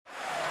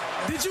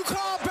Did you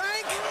call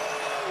bank?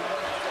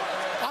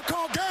 I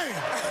called game.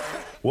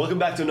 Welcome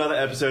back to another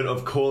episode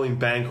of Calling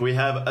Bank. We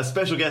have a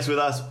special guest with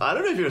us. I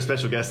don't know if you're a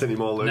special guest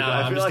anymore, Luke. No,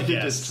 I feel I'm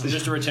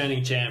just a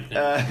returning champ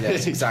now.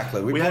 Yes,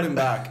 exactly. We brought him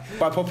back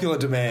by popular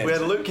demand. We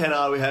had Luke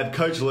Kennard, we had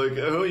Coach Luke.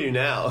 Who are you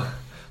now?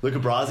 Luca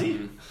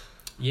Brasi?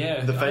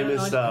 Yeah, The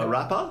famous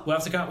rapper? Well,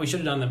 we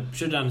should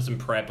have done some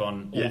prep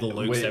on all the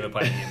Lukes ever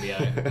played in the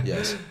NBA.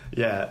 Yes.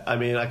 Yeah, I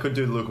mean, I could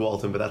do Luke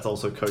Walton, but that's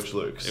also Coach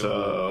Luke.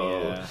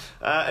 So,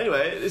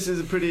 anyway, this is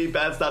a pretty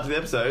bad start to the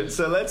episode.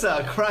 So let's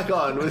crack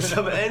on with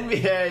some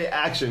NBA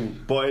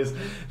action, boys.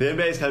 The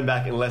NBA is coming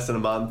back in less than a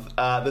month.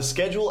 The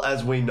schedule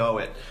as we know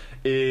it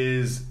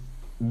is...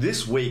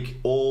 This week,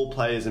 all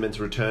players are meant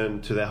to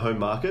return to their home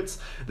markets.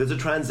 There's a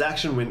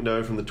transaction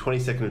window from the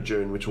 22nd of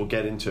June, which we'll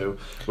get into,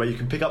 where you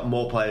can pick up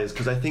more players.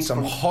 Because I think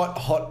some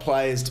hot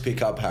players to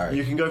pick up, Harry.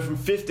 You can go from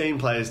 15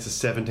 players to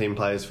 17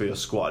 players for your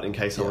squad in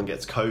case someone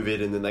gets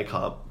COVID and then they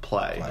can't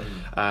play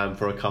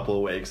for a couple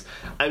of weeks.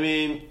 I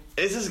mean...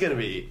 This is going to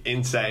be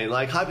insane.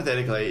 Like,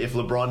 hypothetically, if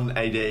LeBron,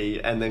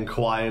 AD, and then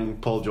Kawhi and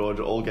Paul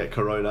George all get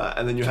corona,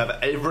 and then you have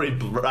Avery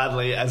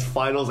Bradley as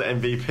finals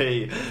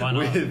MVP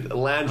with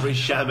Landry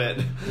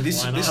Shamet.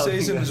 This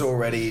season is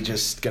already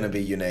just going to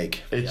be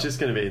unique. It's just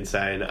going to be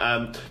insane.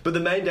 But the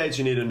main dates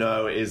you need to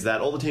know is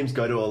that all the teams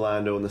go to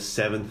Orlando on the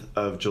 7th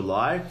of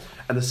July,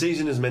 and the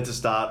season is meant to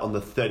start on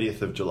the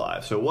 30th of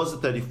July. So it was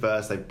the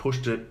 31st. They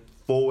pushed it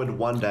forward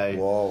one day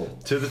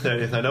to the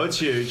 30th. I know it's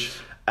huge.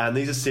 And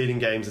these are seeding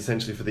games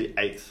essentially for the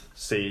 8th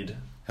seed.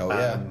 Hell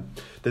yeah.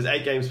 There's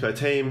 8 games per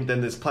team. Then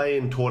there's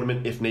play-in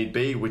tournament if need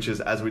be, which is,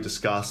 as we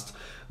discussed,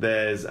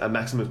 there's a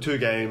maximum of 2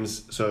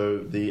 games. So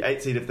the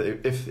 8th seed,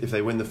 if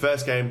they win the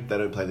first game, they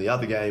don't play the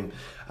other game.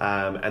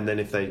 And then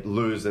if they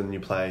lose, then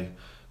you play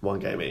 1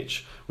 game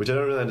each, which I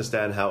don't really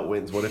understand how it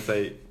wins. What if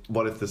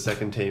the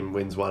second team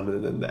wins one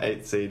and then the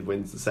 8th seed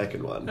wins the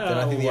second one? Then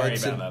I think the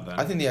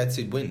 8th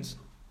seed wins.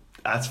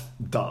 That's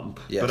dumb.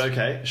 Yes. But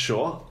okay,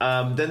 sure.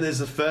 Then there's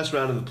the first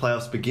round of the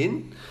playoffs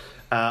begin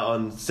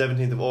on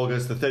 17th of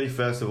August. The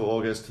 31st of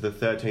August to the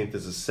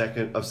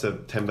 13th of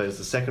September is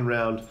the second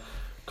round.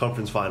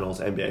 Conference finals,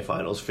 NBA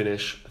finals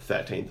finish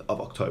 13th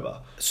of October.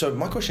 So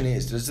my question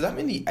is, does that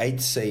mean the 8th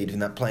seed in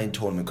that play-in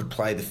tournament could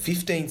play the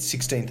 15th,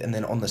 16th, and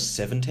then on the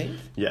 17th?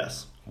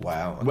 Yes.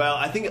 Wow. Okay. Well,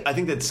 I think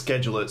they'd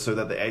schedule it so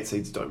that the 8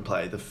 seeds don't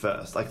play the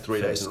first,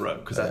 3 days in a row,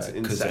 because that's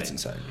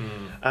insane.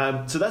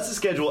 So that's the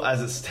schedule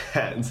as it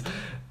stands.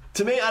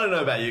 To me, I don't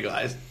know about you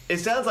guys. It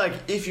sounds like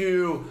if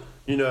you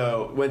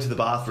went to the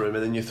bathroom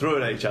and then you threw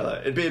it at each other,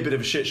 it'd be a bit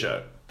of a shit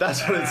show.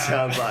 That's what it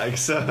sounds like.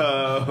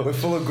 So we're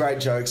full of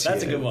great jokes here.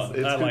 That's a good one.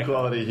 It's good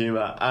quality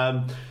humour.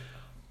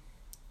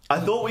 I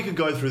thought we could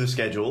go through the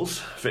schedules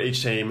for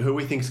each team, who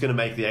we think is going to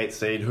make the 8th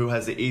seed, who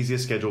has the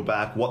easiest schedule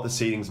back, what the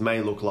seedings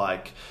may look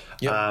like,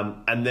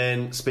 and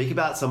then speak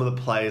about some of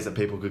the players that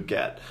people could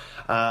get.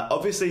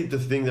 Obviously, the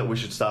thing that we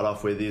should start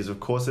off with is,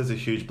 of course, there's a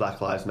huge Black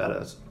Lives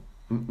Matter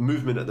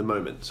movement at the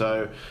moment.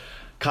 So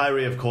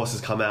Kyrie, of course, has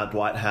come out,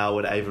 Dwight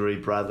Howard, Avery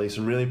Bradley,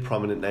 some really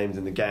prominent names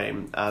in the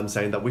game,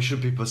 saying that we should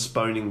be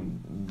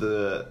postponing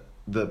the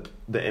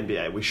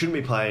NBA. We shouldn't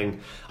be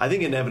playing. I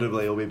think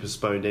inevitably it'll be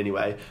postponed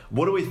anyway.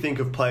 What do we think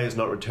of players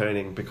not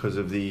returning because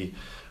of the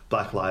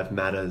Black Lives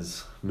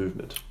Matters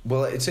movement?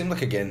 Well, it seemed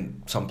like,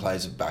 again, some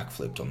players have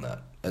backflipped on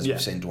that, as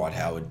we've seen Dwight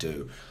Howard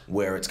do,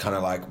 where it's kind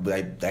of like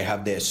they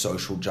have their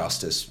social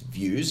justice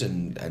views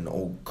and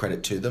all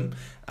credit to them,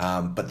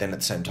 but then at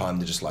the same time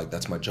they're just like,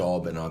 that's my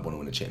job and I want to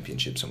win a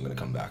championship, so I'm going to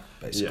come back,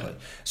 basically.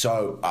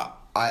 So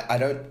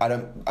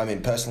I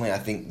mean, personally, I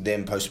think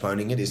them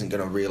postponing it isn't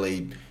going to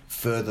really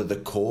further the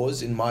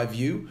cause, in my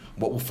view.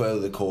 What will further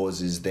the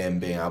cause is them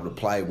being able to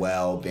play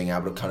well, being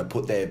able to kind of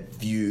put their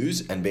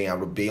views and being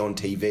able to be on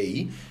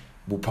TV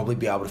will probably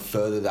be able to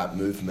further that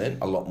movement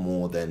a lot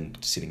more than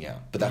sitting out.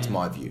 But that's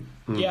my view.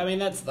 Yeah, I mean,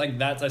 that's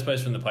I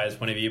suppose, from the players'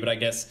 point of view, but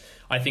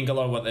I think a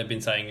lot of what they've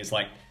been saying is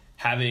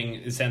having,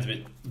 it sounds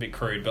a bit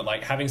crude, but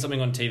having something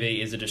on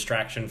TV is a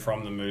distraction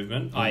from the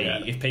movement.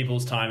 I.e., if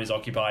people's time is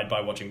occupied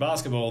by watching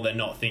basketball, they're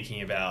not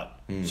thinking about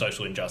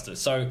social injustice.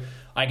 So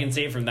I can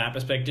see it from that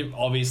perspective.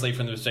 Obviously,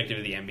 from the perspective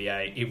of the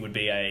NBA, it would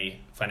be a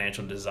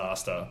financial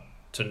disaster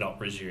to not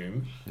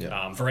resume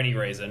for any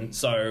reason.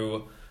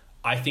 So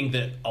I think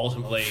that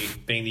ultimately,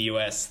 being the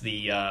US,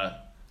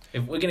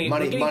 if we're getting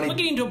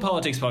into a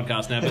politics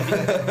podcast now,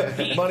 but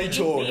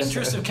the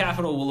interest of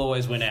capital will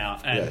always win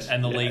out,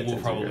 and the league will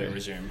probably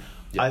resume.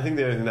 Yeah. I think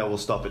the only thing that will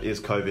stop it is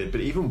COVID.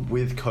 But even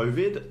with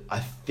COVID, I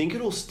think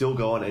it'll still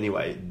go on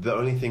anyway. The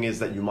only thing is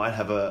that you might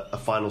have a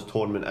finals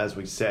tournament, as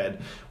we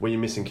said, where you're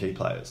missing key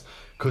players.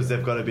 Because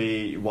they've got to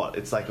be,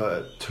 it's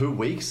 2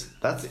 weeks?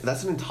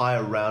 That's an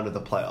entire round of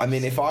the playoffs. I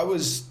mean, if I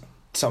was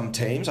some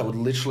teams, I would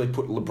literally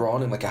put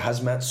LeBron in like a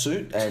hazmat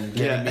suit and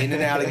get him in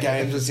and out of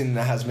games just in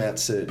a hazmat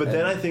suit. But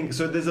then I think,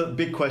 so there's a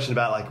big question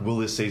about like, will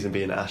this season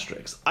be an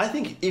asterisk? I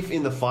think if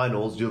in the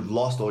finals you've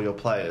lost all your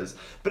players,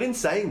 but in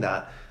saying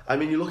that, I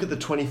mean, you look at the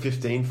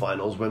 2015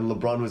 finals when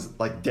LeBron was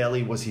like,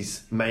 Delhi was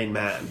his main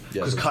man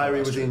because Kyrie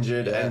was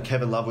injured and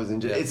Kevin Love was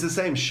injured. It's the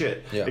same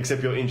shit,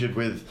 except you're injured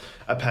with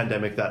a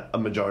pandemic that a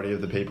majority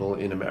of the people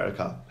in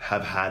America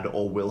have had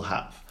or will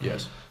have.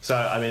 Yes. So,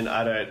 I mean,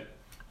 I don't...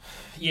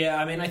 Yeah,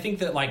 I mean, I think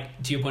that,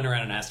 like, to your point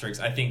around an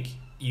asterisk, I think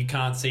you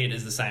can't see it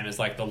as the same as,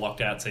 like, the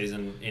locked-out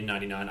season in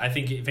 99. I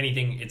think, if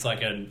anything, it's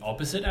like an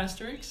opposite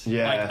asterisk.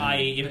 Yeah. Like,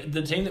 if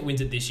the team that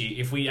wins it this year,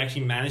 if we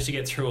actually manage to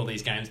get through all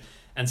these games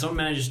and someone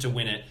manages to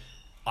win it,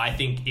 I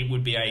think it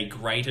would be a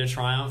greater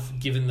triumph,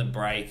 given the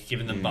break,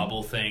 given the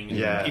bubble thing.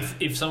 Yeah.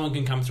 If someone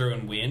can come through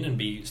and win and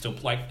be still,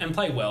 like, and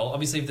play well,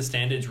 obviously if the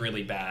standard's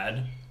really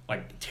bad,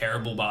 like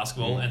terrible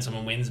basketball, and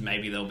someone wins,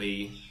 maybe there'll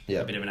be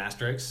a bit of an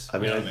asterisk. I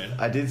mean,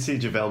 I did see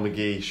JaVale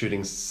McGee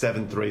shooting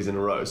 7 threes in a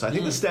row, so I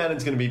think the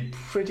standard's going to be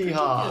pretty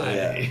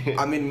high. Yeah.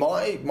 I mean,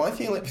 my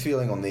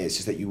feeling on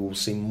this is that you will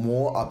see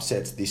more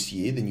upsets this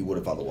year than you would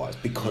have otherwise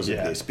because of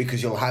this.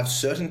 Because you'll have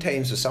certain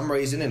teams, for some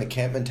reason, in a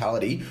camp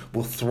mentality,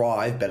 will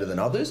thrive better than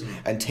others,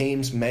 and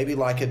teams maybe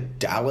like a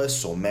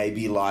Dallas or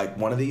maybe like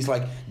one of these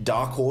like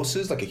dark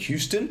horses, like a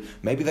Houston,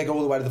 maybe they go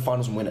all the way to the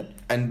finals and win it.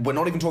 And we're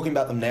not even talking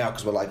about them now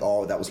because we're like,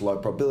 oh, that was low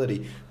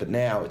probability, but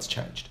now it's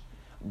changed.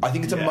 I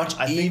think it's a much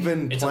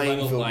even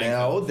playing field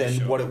now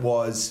than what it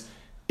was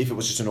if it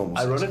was just a normal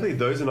season. Ironically,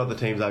 those are not the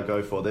teams I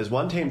go for. There's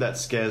one team that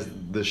scares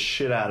the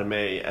shit out of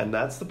me, and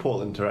that's the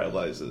Portland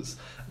Trailblazers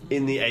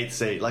in the 8th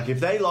seed. Like,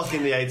 if they lock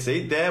in the 8th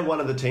seed, they're one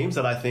of the teams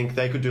that I think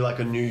they could do like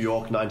a New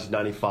York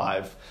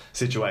 1995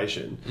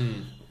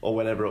 situation. Or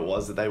whenever it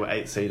was that they were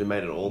 8th seed and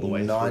made it all the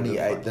way through.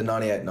 The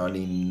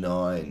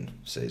 98-99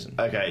 season.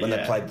 Okay, when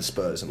they played the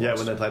Spurs and lost. Yeah,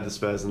 when they played the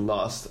Spurs and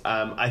lost.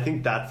 I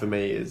think that for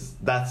me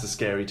that's a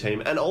scary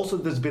team. And also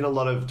there's been a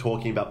lot of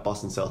talking about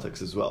Boston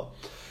Celtics as well,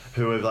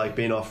 who have like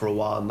been off for a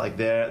while, and like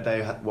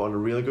they won a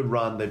really good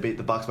run. They beat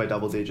the Bucks by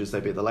double digits.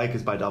 They beat the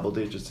Lakers by double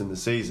digits in the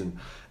season.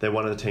 They're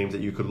one of the teams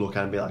that you could look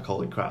at and be like,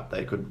 holy crap,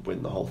 they could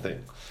win the whole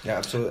thing. Yeah,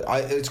 absolutely.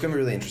 It's going to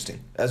be really interesting.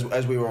 As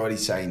we were already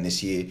saying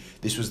this year,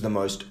 this was the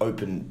most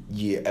open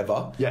year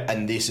ever. Yeah.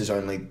 And this has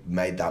only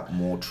made that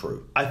more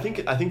true. I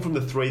think from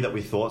the 3 that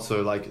we thought,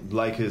 so like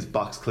Lakers,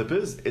 Bucks,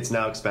 Clippers, it's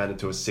now expanded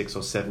to a 6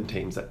 or 7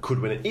 teams that could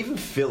win it. Even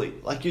Philly,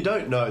 like you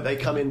don't know. They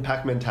come in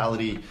pack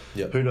mentality.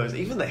 Yep. Who knows?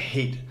 Even the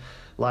Heat.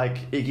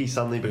 Like, Iggy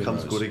suddenly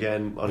becomes good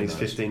again on his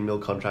 $15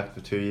 million contract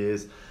for 2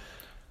 years.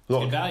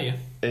 Look, good value.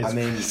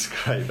 It's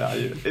great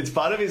value. It's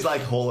part of his,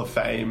 like, Hall of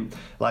Fame.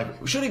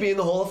 Like, should he be in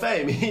the Hall of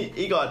Fame?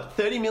 He got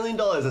 $30 million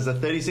as a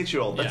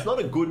 36-year-old. That's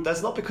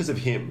that's not because of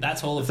him.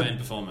 That's Hall of Fame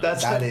performance.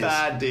 That's a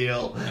bad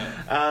deal.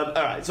 All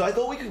right, so I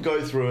thought we could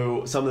go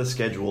through some of the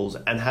schedules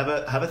and have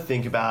a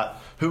think about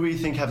who we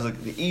think has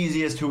like, the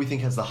easiest, who we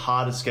think has the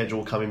hardest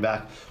schedule coming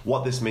back,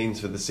 what this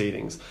means for the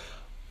seedings.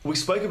 We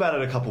spoke about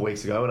it a couple of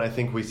weeks ago, and I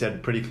think we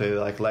said pretty clearly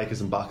like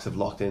Lakers and Bucks have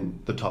locked in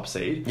the top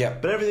seed. Yeah.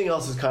 But everything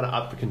else is kind of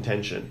up for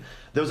contention.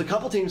 There was a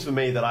couple of teams for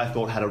me that I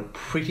thought had a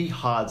pretty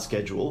hard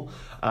schedule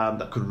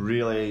that could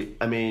really,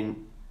 I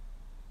mean,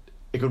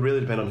 it could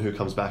really depend on who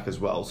comes back as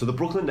well. So the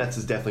Brooklyn Nets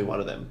is definitely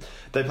one of them.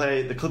 They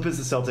play the Clippers,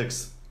 the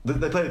Celtics.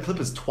 They play the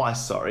Clippers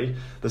twice, the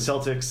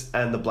Celtics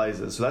and the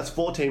Blazers. So that's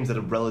 4 teams that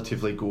are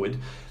relatively good.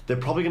 They're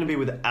probably going to be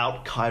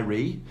without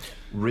Kyrie,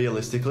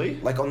 realistically.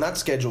 Like on that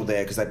schedule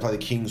there, because they play the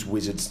Kings,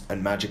 Wizards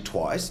and Magic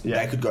twice,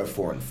 they could go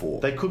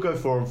 4-4. They could go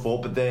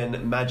 4-4, but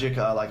then Magic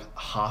are like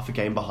half a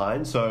game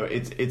behind. So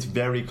it's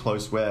very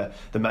close where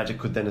the Magic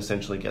could then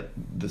essentially get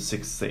the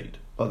 6th seed.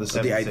 Or the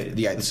 7th seed.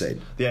 The 8th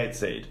seed. The 8th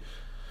seed.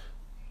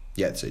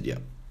 The 8th seed, yeah.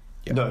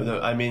 Yep. No,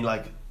 I mean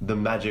like the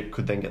Magic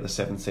could then get the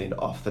 7th seed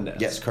off the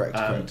Nets. Yes, correct.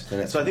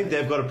 So I think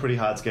they've got a pretty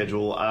hard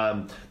schedule.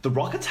 The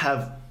Rockets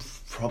have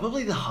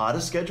probably the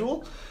hardest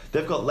schedule.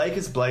 They've got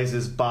Lakers,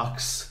 Blazers,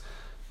 Bucks,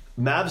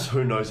 Mavs,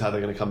 who knows how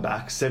they're going to come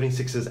back,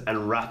 76ers and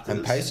Raptors.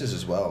 And Pacers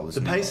as well. The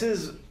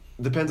Pacers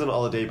depends on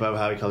Oladipo,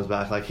 how he comes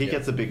back. Like he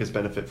gets the biggest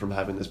benefit from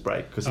having this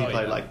break because he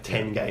played like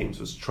 10 games,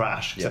 was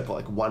trash, except for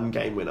like 1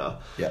 game winner.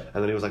 Yeah.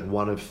 And then he was like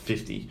 1 of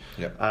 50.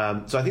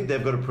 Yeah. So I think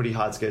they've got a pretty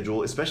hard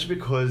schedule, especially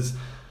because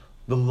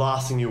the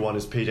last thing you want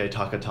is PJ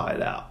Tucker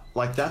tired out.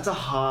 Like that's a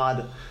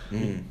hard,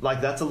 like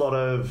that's a lot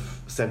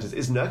of centers.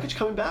 Is Nurkic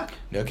coming back?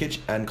 Nurkic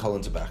and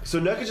Collins are back. So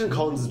Nurkic and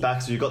Collins is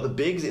back. So you've got the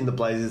bigs in the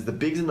Blazers, the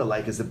bigs in the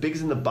Lakers, the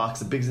bigs in the Bucks,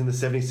 the bigs in the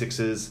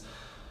 76ers,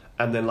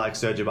 and then like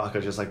Serge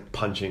Ibaka just like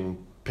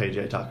punching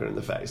PJ Tucker in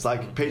the face.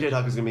 Like PJ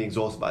Tucker's going to be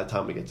exhausted by the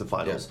time we get to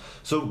finals. Yeah.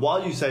 So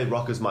while you say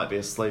Rockets might be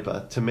a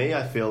sleeper, to me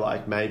I feel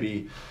like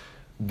maybe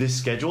this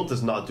schedule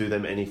does not do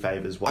them any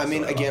favours whatsoever. I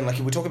mean, again, like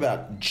if we talk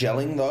about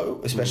gelling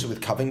though, especially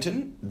with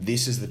Covington,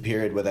 this is the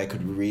period where they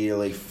could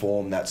really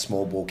form that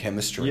small ball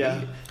chemistry.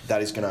 Yeah.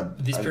 That is going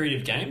to... This period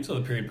of games or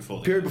the period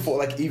before? Period before,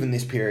 like even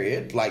this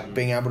period, like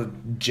being able to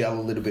gel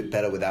a little bit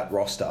better with that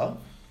roster.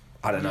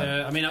 I don't know.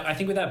 Yeah, I mean, I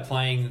think without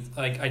playing,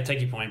 like, I take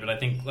your point, but I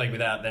think, like,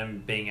 without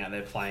them being out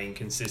there playing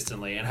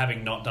consistently and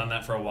having not done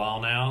that for a while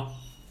now,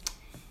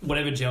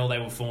 whatever gel they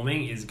were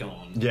forming is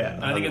gone. Yeah,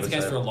 and I think it's the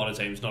case 100%. for a lot of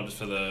teams, not just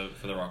for the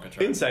Rockets.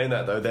 Right? In saying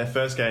that, though, their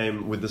first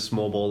game with the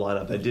small ball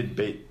lineup, they did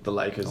beat the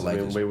Lakers. I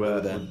mean, we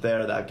were there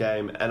at that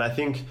game, and I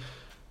think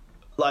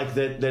like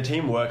their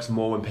team works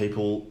more when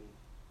people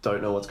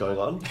don't know what's going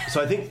on.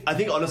 So I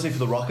think honestly for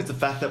the Rockets, the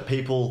fact that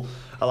people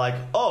are like,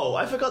 oh,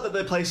 I forgot that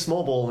they play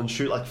small ball and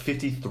shoot like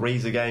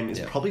 53s a game is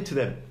probably to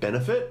their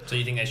benefit. So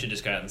you think they should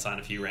just go out and sign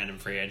a few random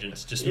free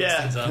agents just to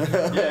yeah. mix things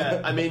up?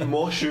 Yeah, I mean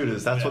more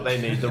shooters. That's what they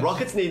need. The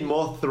Rockets need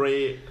more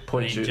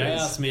 3-point shooters.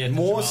 J.R. Smith,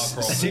 More Jamal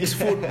Crawford.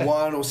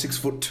 6'1" or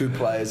 6'2"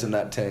 players in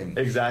that team.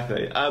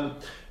 Exactly.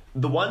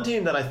 The one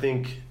team that I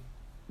think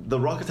the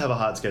Rockets have a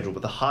hard schedule,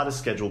 but the hardest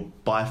schedule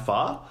by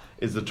far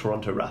is the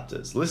Toronto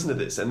Raptors. Listen to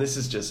this, and this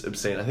is just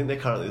obscene. I think they're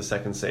currently the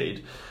second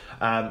seed.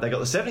 They got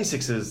the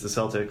 76ers, the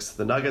Celtics,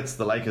 the Nuggets,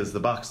 the Lakers,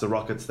 the Bucks, the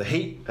Rockets, the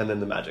Heat, and then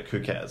the Magic.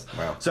 Who cares?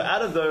 Wow. So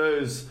out of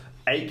those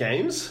 8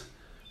 games,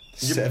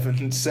 Seven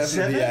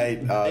of the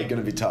 8 are going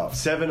to be tough.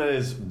 7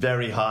 is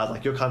very hard.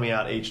 Like, you're coming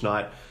out each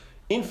night.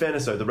 In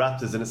fairness, though, the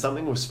Raptors, and it's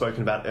something we've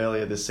spoken about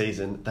earlier this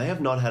season, they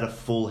have not had a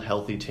full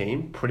healthy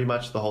team pretty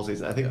much the whole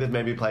season. I think they've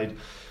maybe played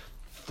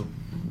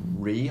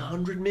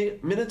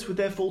 300 minutes with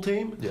their full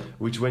team,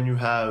 which when you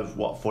have,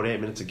 48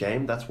 minutes a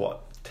game, that's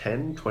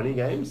 10, 20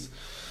 games?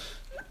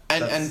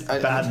 That's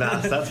bad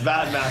maths. That's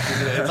bad maths,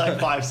 isn't it? It's like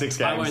 5-6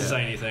 games. I won't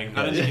say anything.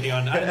 I don't think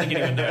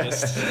anyone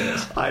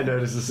noticed. I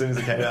noticed as soon as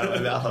it came out of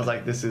my mouth. I was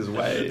like, "This is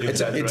way."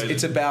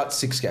 It's about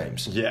 6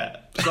 games. Yeah.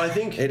 So I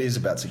think it is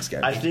about 6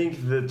 games. I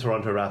think the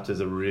Toronto Raptors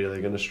are really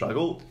going to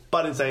struggle.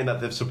 But in saying that,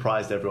 they've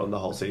surprised everyone the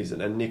whole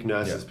season, and Nick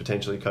Nurse is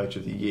potentially Coach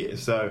of the Year.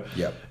 So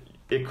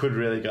it could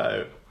really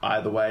go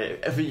either way.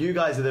 For you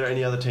guys, are there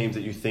any other teams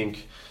that you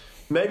think?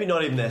 Maybe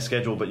not even their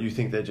schedule, but you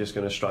think they're just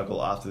going to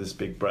struggle after this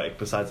big break,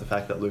 besides the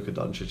fact that Luka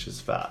Doncic is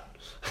fat.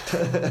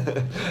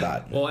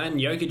 Well, and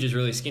Jokic is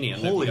really skinny. I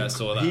don't know if you guys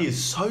saw that. He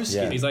is so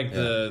skinny. He's like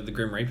the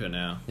Grim Reaper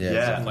now.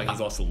 Yeah. Like he's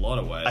lost a lot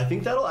of weight. I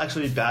think that'll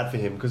actually be bad for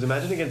him, because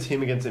imagine against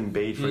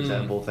Embiid, for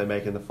example, if they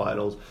make it in the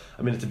finals.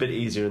 I mean, it's a bit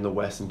easier in the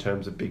West in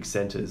terms of big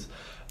centres.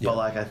 But,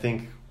 I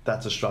think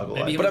that's a struggle.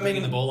 Maybe he'll be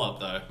bringing the ball up,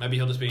 though. Maybe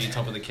he'll just be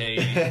top of the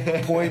key.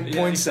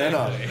 Point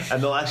center.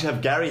 And they'll actually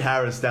have Gary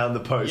Harris down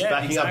the post,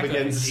 backing up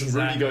against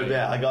Rudy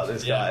Gobert. I got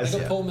this, guys. They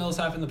got Paul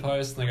Millsap in the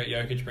post, and they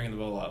got Jokic bringing the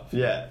ball up.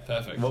 Yeah.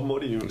 Perfect. What more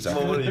do you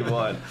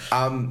want?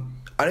 I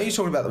know you're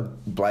talking about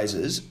the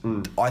Blazers.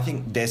 I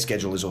think their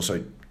schedule is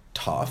also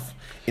tough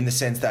in the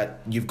sense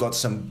that you've got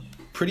some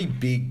pretty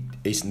big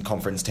Eastern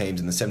Conference teams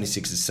in the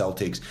 76ers,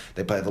 Celtics.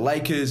 They play the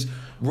Lakers,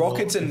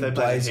 Rockets, and they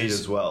play Blazers the Heat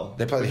as well.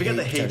 They play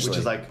the Heat, which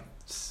is like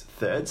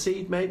 3rd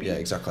seed, maybe. Yeah,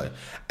 exactly.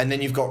 And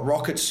then you've got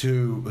Rockets,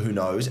 who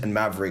knows, and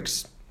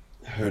Mavericks,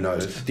 who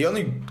knows. The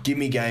only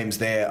gimme games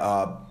there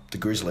are the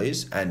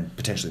Grizzlies and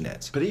potentially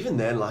Nets. But even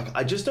then,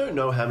 I just don't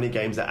know how many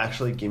games are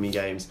actually gimme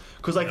games.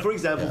 Because, for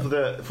example,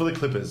 for the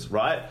Clippers,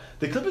 right?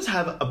 The Clippers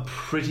have a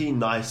pretty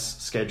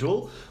nice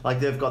schedule. Like,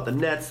 they've got the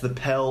Nets, the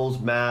Pels,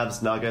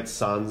 Mavs, Nuggets,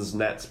 Suns,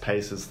 Nets,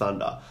 Pacers,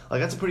 Thunder.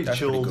 Like, that's a pretty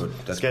chilled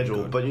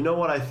schedule. But you know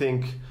what I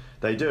think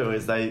they do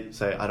is they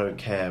say, I don't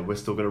care, we're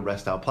still going to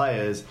rest our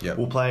players.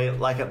 We'll play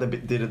like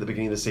did at the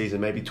beginning of the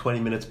season, maybe 20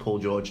 minutes Paul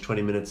George,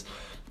 20 minutes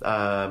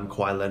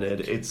Kawhi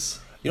Leonard.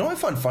 You know what I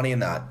find funny in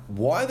that?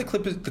 Why the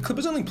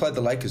Clippers only played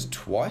the Lakers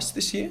twice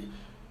this year?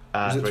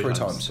 Was it 3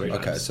 times?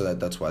 Okay, so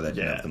that's why they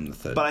didn't have them the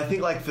third. But I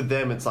think for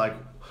them, it's like,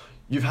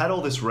 you've had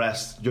all this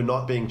rest, you're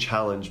not being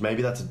challenged,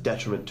 maybe that's a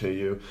detriment to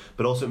you,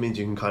 but also it means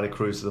you can kind of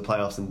cruise to the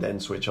playoffs and then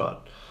switch on.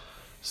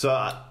 So,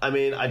 I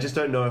mean, I just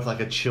don't know if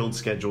a chilled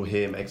schedule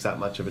here makes that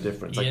much of a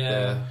difference.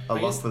 They're a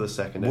lot for the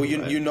second. Well,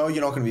 anyway. you know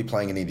you're not going to be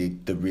playing any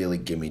of the really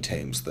gimme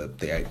teams, the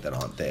 8 that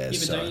aren't there. Yeah,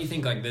 but don't you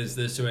think there's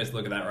 2 ways to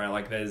look at that,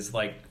 right? There's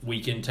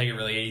we can take it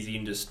really easy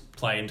and just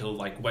play until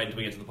wait until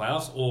we get to the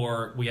playoffs,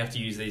 or we have to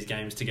use these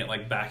games to get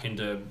back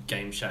into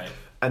game shape.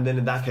 And then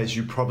in that case,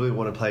 you probably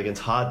want to play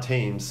against hard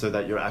teams so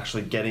that you're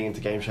actually getting into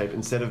game shape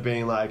instead of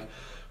being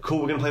cool,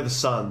 we're going to play the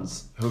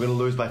Suns, who are going to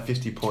lose by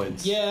 50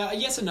 points. Yeah,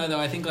 yes and no, though.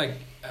 I think, I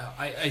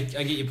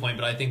get your point,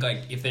 but I think,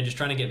 if they're just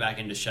trying to get back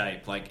into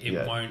shape,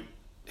 it won't...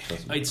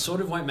 It sort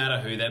of won't matter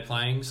who they're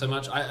playing so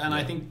much.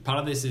 I think part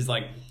of this is,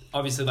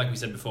 obviously, like we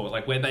said before,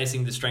 we're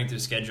basing the strength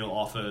of schedule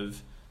off of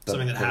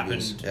something that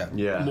happened.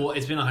 More.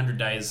 It's been 100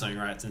 days or something,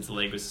 right, since the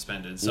league was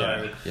suspended.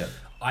 So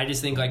I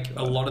just think,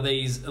 a lot of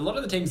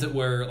the teams that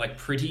were,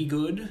 pretty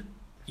good...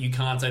 You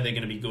can't say they're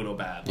going to be good or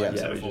bad.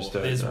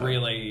 There's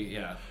really,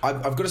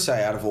 I've got to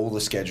say, out of all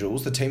the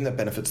schedules, the team that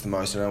benefits the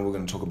most, and I know we're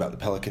going to talk about the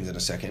Pelicans in a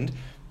second,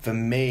 for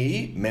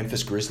me,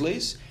 Memphis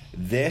Grizzlies,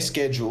 their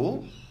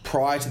schedule,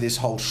 prior to this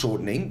whole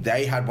shortening,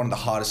 they had one of the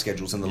hardest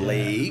schedules in the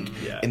league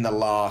in the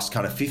last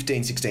kind of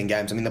 15, 16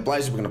 games. I mean, the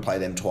Blazers were going to play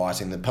them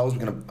twice, and the Pels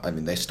were going to...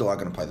 they still are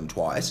going to play them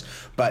twice.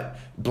 But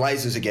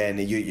Blazers, again,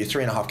 you're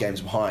 3.5 games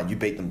behind. You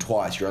beat them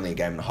twice, you're only a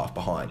game and a half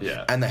behind.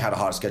 And they had a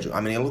harder schedule. I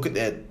mean, you look at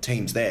their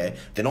teams there,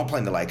 they're not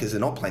playing the Lakers, they're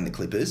not playing the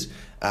Clippers,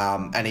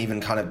 and even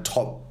kind of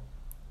top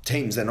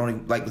teams. They're not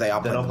even, like they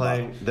are. They're not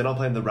playing. They're not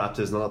playing the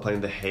Raptors. They're not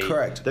playing the Heat.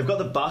 Correct. They've got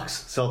the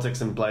Bucks,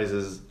 Celtics, and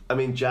Blazers. I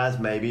mean, Jazz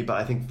maybe, but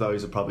I think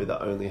those are probably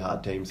the only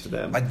hard teams for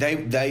them. Like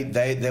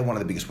they're one of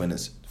the biggest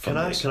winners. Can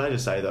I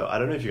just say though, I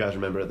don't know if you guys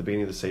remember at the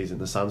beginning of the season,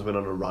 the Suns went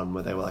on a run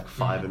where they were like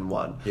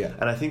 5-1. Yeah.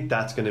 And I think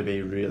that's going to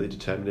be really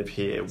determinative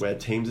here, where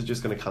teams are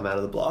just going to come out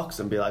of the blocks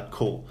and be like,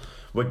 cool,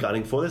 we're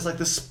gunning for this. Like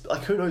this,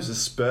 like who knows the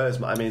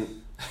Spurs? I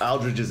mean,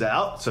 Aldridge is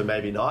out, so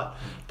maybe not.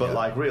 But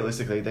like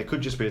realistically, there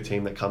could just be a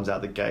team that comes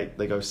out the gate.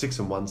 They go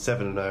 6-1,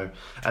 7-0,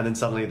 and then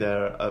suddenly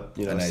they're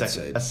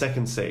a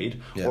second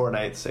seed or an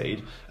 8th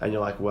seed, and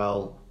you're like,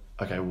 well,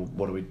 okay, well,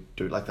 what do we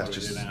do? Like that's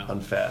just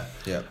unfair.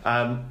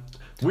 Yeah.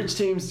 Which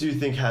teams do you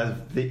think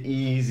have the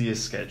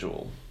easiest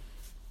schedule?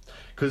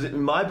 Because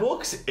in my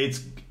books,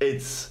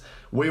 it's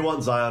we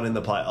want Zion in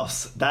the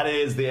playoffs. That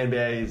is the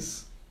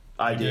NBA's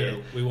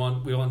idea. We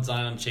want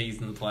Zion cheese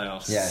in the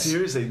playoffs. Yes.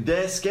 Seriously,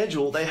 their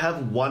schedule, they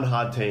have one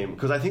hard team.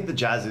 Because I think the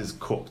Jazz is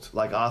cooked.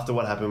 Like after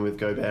what happened with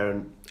Gobert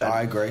and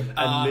I agree.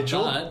 And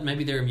Mitchell. But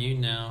maybe they're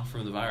immune now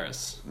from the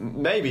virus.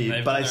 Maybe,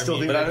 They've but I done still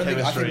their think immune.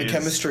 their I chemistry think the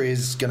chemistry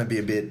is going to be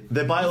a bit.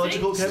 Their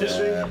biological You think?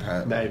 chemistry? Yeah,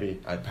 apparently. Maybe.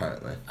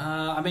 Apparently.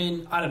 I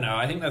mean, I don't know.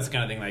 I think that's the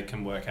kind of thing they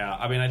can work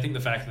out. I mean, I think the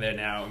fact that they're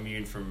now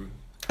immune from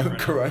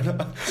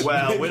Corona.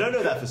 Well, we don't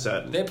know that for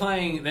certain. They're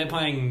playing,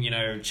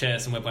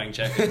 chess and we're playing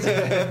checkers.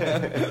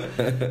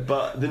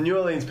 But the New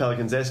Orleans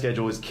Pelicans, their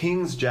schedule is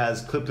Kings,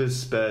 Jazz, Clippers,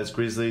 Spurs,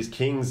 Grizzlies,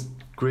 Kings,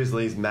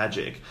 Grizzlies,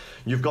 Magic.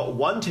 You've got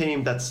one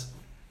team that's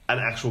an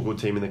actual good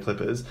team in the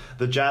Clippers.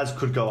 The Jazz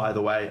could go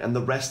either way, and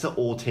the rest are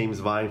all teams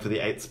vying for the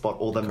 8th spot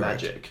or the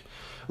Magic.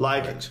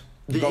 Like,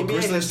 the got NBA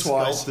Grizzlies has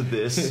twice. sculpted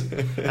this,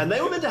 and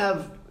they were meant to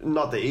have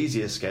not the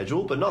easiest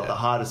schedule, but not the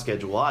hardest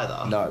schedule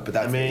either. No, but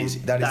that's easy.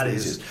 That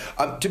is the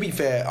easiest. To be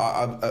fair,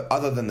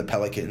 other than the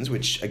Pelicans,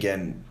 which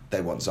again they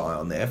want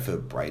Zion there for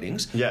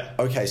ratings. Yeah.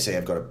 OKC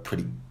have got a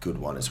pretty good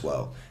one as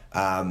well.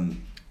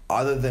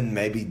 Other than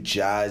maybe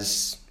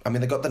Jazz, I mean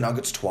they got the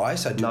Nuggets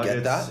twice. I do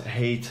get that.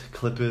 Heat,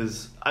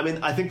 Clippers. I mean,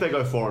 I think they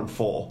go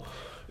 4-4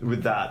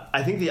 with that.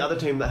 I think the other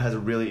team that has a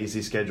really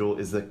easy schedule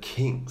is the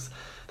Kings.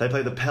 They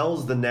play the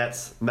Pels, the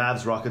Nets,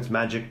 Mavs, Rockets,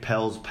 Magic,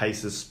 Pels,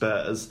 Pacers,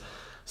 Spurs.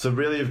 So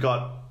really you've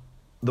got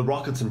the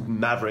Rockets and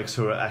Mavericks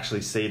who are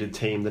actually seeded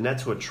team, the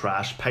Nets who are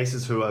trash,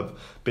 Pacers who have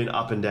been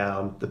up and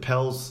down, the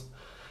Pels.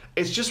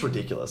 It's just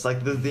ridiculous.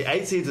 Like the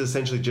 8 seeds are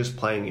essentially just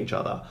playing each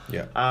other.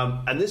 Yeah.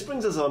 And this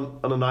brings us on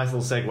a nice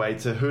little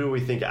segue to who do we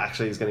think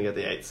actually is going to get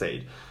the 8th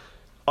seed.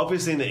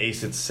 Obviously in the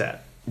East it's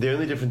set. The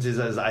only difference is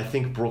I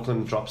think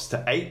Brooklyn drops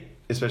to 8,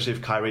 especially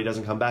if Kyrie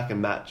doesn't come back,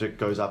 and Magic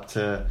goes up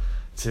to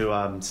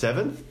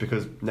 7th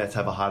because Nets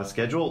have a harder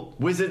schedule.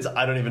 Wizards,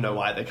 I don't even know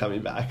why they're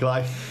coming back.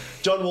 Like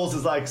John Walls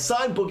is like,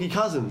 sign Boogie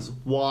Cousins.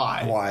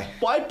 Why?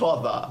 Why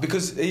bother?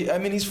 Because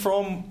he's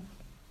from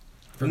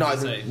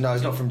DC. No,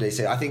 he's not from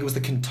DC. I think it was the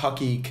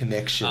Kentucky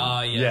connection.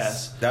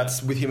 Yes.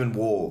 That's with him and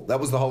Wall. That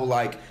was the whole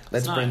let's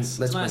it's bring. nice.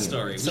 Let's it's a nice bring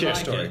story. It's We a like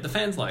story. it. The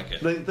fans like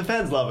it. The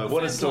fans love it.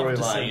 What a fans love to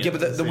see storyline. it. Yeah,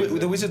 but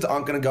the Wizards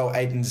aren't going to go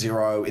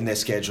 8-0 in their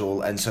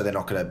schedule, and so they're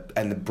not going to.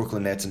 And the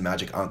Brooklyn Nets and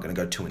Magic aren't going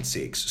to go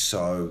 2-6.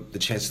 So the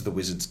chance of the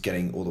Wizards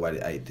getting all the way to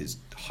 8th is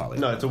highly.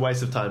 No, it's a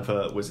waste of time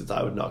for Wizards.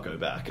 I would not go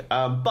back.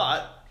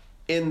 But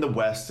in the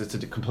West, it's a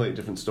completely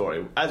different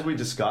story. As we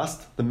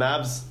discussed, the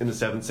Mavs in the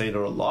 7th seed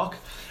are a lock.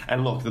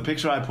 And look, the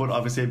picture I put,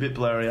 obviously a bit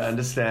blurry, I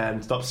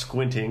understand. Stop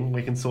squinting,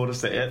 we can sort of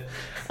see it.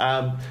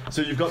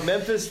 So you've got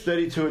Memphis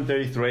 32 and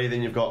 33,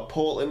 then you've got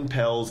Portland,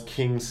 Pels,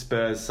 Kings,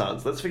 Spurs,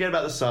 Suns. Let's forget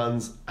about the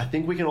Suns. I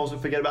think we can also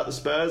forget about the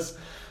Spurs.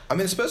 I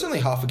mean, the Spurs are only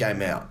half a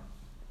game out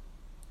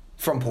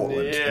from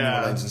Portland and New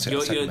Orleans and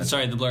Sacramento.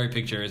 Sorry, the blurry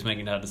picture is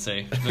making it hard to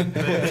see.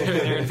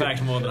 They're in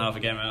fact more than half a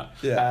game out.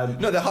 Yeah.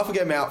 No, they're half a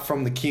game out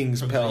from the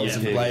Kings, Pels,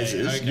 and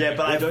Blazers. Okay. Yeah,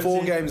 but I don't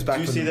 4 games back.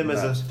 Do you see them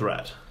as a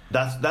threat?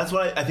 That's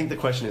what I think the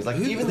question is. Like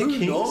even the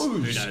Kings,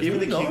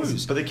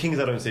 knows? But the Kings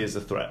I don't see as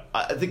a threat.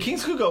 The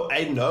Kings could go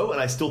 8-0, and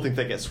I still think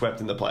they get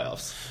swept in the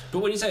playoffs. But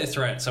when you say a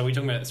threat, so are we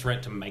talking about a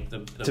threat to make the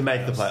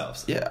Make the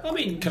playoffs? Yeah. I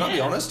mean, can I be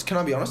honest?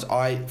 It's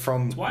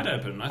wide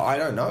open. I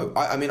don't know.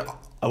 I mean,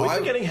 are we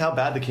forgetting how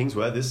bad the Kings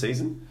were this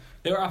season?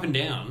 They were up and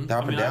down. They're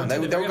up and down. They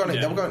were going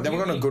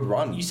on a good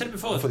run. You said it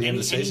before. For the end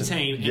of the Any season.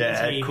 team in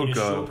a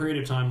short period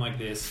of time like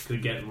this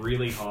could get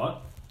really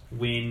hot.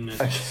 Win. Go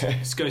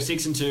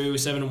 6-2,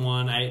 7-1,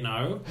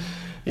 8-0.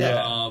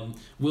 Yeah.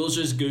 Will's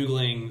just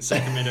googling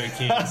Sacramento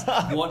Kings.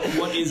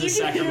 What is a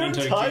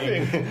Sacramento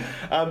King?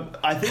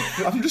 I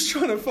think I'm just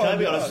trying to find. Can I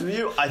be honest with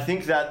you? I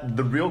think that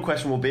the real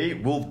question will be: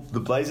 will the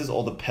Blazers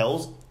or the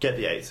Pels get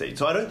the 8th seed?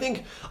 So I don't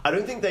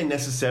think they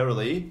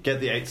necessarily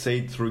get the 8th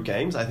seed through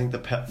games. I think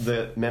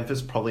the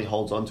Memphis probably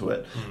holds on to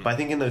it. But I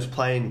think in those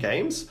play-in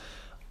games,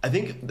 and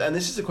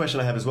this is a question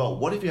I have as well.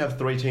 What if you have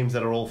 3 teams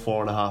that are all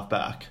 4.5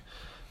 back?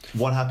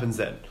 What happens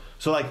then?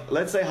 So,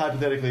 let's say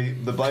hypothetically,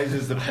 the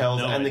Blazers, the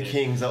Pels, and the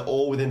Kings are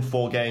all within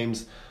 4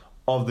 games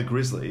of the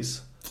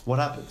Grizzlies. What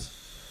happens?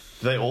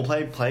 Do they all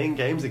play playing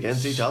games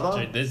against each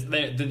other? There's,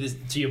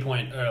 to your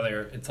point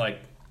earlier, it's like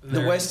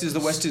the West is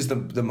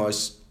the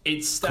most.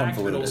 It's stacked,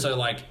 but convoluted. also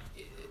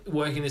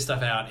working this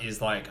stuff out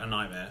is like a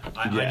nightmare.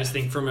 I just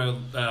think from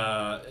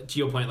to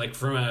your point, like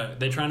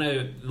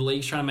the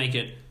league's trying to make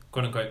it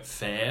quote unquote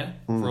fair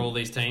for all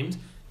these teams.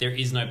 There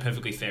is no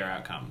perfectly fair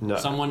outcome. No.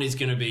 Someone is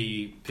going to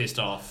be pissed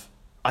off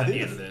at the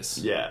end of this.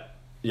 Yeah,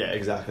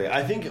 exactly.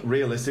 I think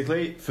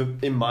realistically,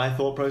 in my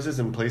thought process,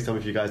 and please tell me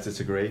if you guys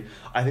disagree,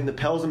 I think the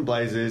Pels and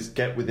Blazers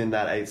get within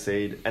that 8th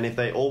seed, and if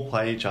they all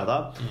play each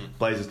other,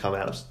 Blazers come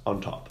out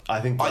on top. I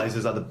think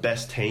Blazers are the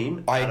best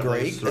team. I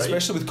agree,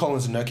 especially with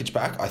Collins and Nurkic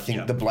back. I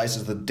think the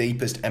Blazers are the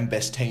deepest and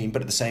best team,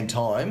 but at the same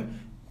time,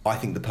 I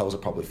think the Pels are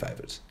probably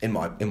favourites. In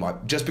my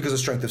just because of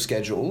strength of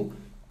schedule,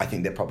 I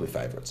think they're probably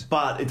favourites.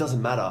 But it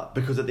doesn't matter,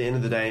 because at the end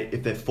of the day,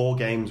 if they're 4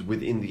 games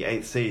within the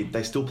 8th seed,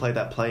 they still play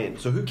that play-in.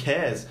 So who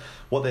cares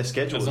what their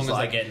schedule is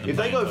like? If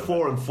they go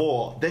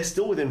 4-4, they're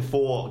still within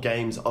 4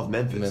 games of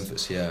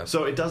Memphis.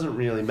 So it doesn't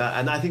really matter.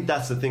 And I think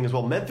that's the thing as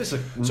well. Memphis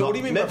what do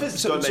you mean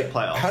Memphis don't make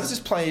playoffs. How does this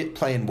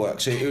play-in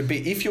work? So it would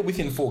be if you're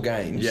within 4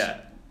 games... Yeah.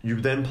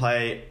 You then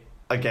play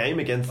a game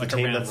against the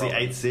team that's the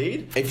 8th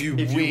seed. If you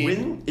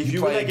win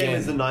that game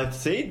as the 9th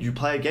seed, you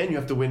play again. You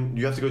have to win.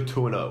 You have to go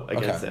 2-0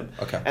 against them.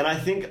 Okay. And I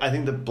think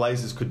the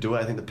Blazers could do it.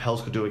 I think the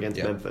Pels could do it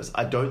against Memphis.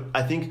 I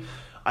think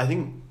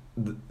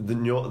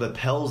the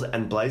Pels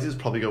and Blazers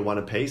probably go one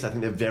apiece. I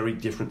think they're very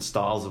different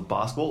styles of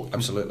basketball.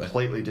 Absolutely,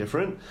 completely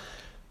different.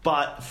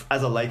 But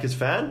as a Lakers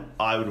fan,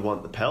 I would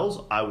want the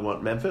Pels. I would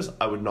want Memphis.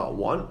 I would not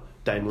want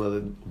Dame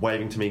Lillard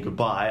waving to me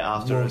goodbye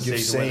after a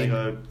season where they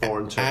go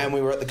 4-2. And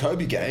we were at the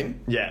Kobe game.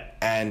 Yeah.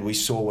 And we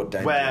saw what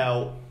Dame did.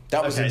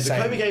 That was insane.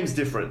 The Kobe game's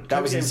different.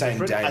 That was insane.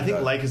 Dame, I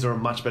think Lakers are a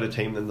much better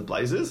team than the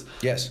Blazers.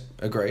 Yes,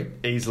 agreed.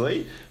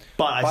 Easily.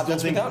 But I still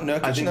that's think... without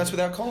Nurkic and that's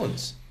without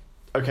Collins.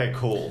 Okay,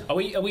 cool. Are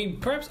we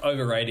perhaps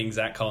overrating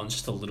Zach Collins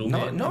just a little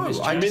bit? No,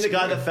 I mean the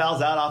guy that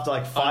fouls out after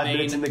like 5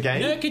 minutes in the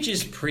game. Nurkic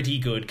is pretty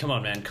good. Come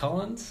on, man.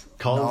 Collins is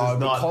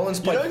not.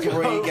 Collins played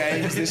 3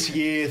 games this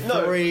year.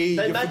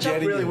 They match up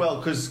really well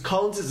because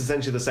Collins is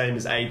essentially the same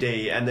as AD,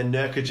 and then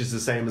Nurkic is the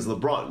same as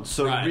LeBron.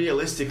 So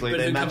realistically,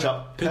 they match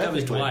up perfectly. Who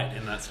covers Dwight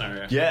in that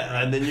scenario?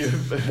 Yeah, and then you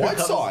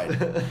Whiteside.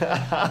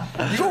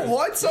 You got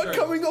Whiteside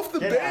coming off the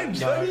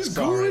bench. That is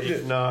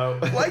good. No,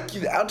 like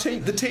our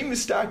team, the team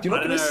is stacked. You're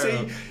not going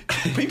to see.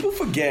 People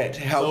forget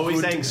how. So are we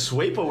saying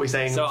sweep or are we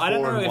saying? So I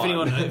don't know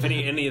if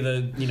any of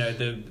the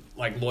the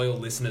like loyal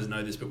listeners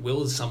know this, but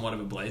Will is somewhat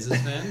of a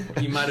Blazers fan.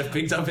 You might have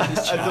picked up in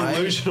this chat. A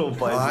delusional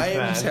Blazers fan. I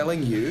am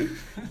telling you,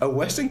 a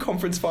Western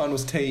Conference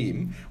Finals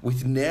team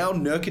with now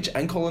Nurkic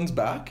and Collins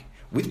back,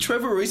 with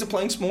Trevor Ariza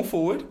playing small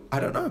forward. I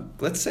don't know.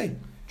 Let's see.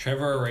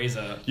 Trevor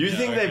Ariza. You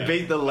think they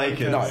beat the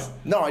Lakers?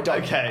 No, I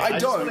don't. Okay, I don't.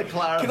 Just want to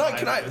clarify.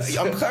 Can I?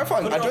 I'm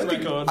clarifying.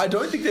 I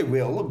don't think they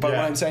will. But what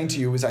I'm saying to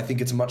you is, I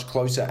think it's much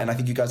closer, and I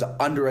think you guys are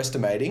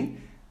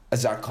underestimating a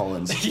Zach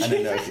Collins and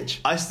a Nurkic.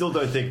 I still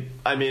don't think.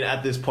 I mean,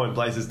 at this point,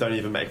 Blazers don't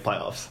even make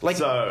playoffs.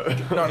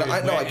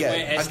 I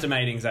get. We're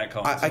estimating Zach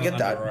Collins. I get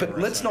that, but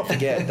let's not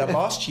forget that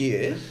last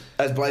year,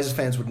 as Blazers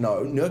fans would know,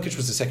 Nurkic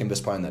was the second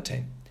best player in that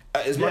team.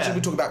 As much as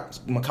we talk about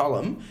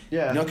McCollum,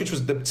 Nurkic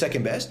was the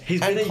second best.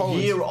 He's been a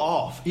year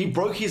off. He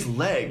broke his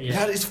leg. Yeah.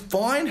 That is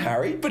fine,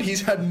 Harry, but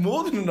he's had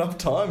more than enough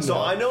time. So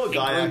I know a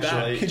guy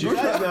actually. Do you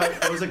guys know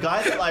there was a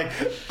guy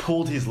that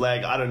pulled his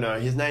leg? I don't know.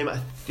 His name I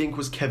think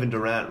was Kevin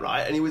Durant,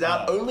 right? And he was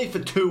out only for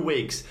 2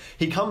 weeks.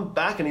 He come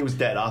back and he was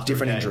dead after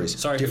different injuries.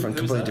 Sorry,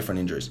 completely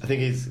different injuries. I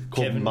think he's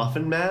called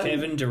Muffin Man.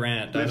 Kevin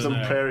Durant. Lives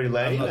on Prairie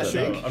Lane. I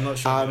think. I'm not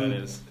sure who that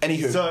is.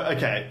 Anywho, so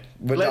okay.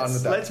 We're done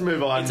with that. Let's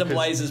move on. It's a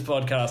Blazers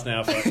podcast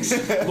now, folks.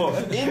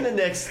 Look,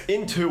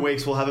 in 2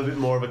 weeks, we'll have a bit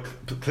more of a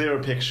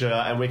clearer picture,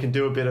 and we can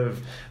do a bit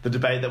of the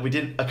debate that we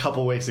did a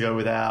couple of weeks ago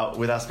with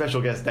our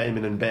special guests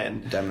Damon and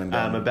Ben,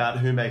 about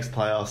who makes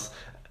playoffs.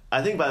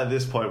 I think by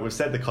this point we've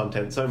said the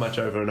content so much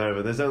over and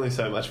over. There's only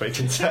so much we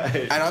can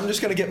say, and I'm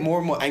just going to get more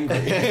and more angry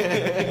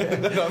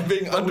that I'm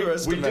being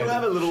underestimated. We do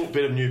have a little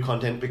bit of new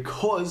content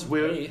because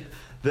The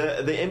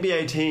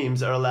NBA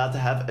teams are allowed to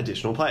have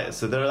additional players.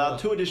 So they're allowed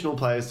 2 additional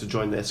players to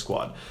join their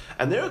squad.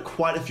 And there are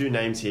quite a few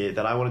names here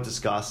that I want to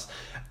discuss.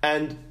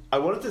 And I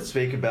wanted to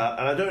speak about,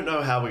 and I don't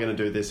know how we're going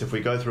to do this, if we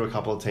go through a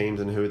couple of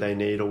teams and who they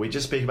need, or we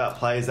just speak about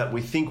players that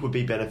we think would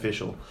be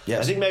beneficial.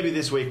 Yes. I think maybe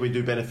this week we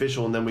do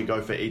beneficial and then we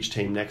go for each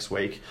team next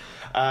week.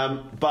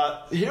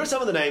 But here are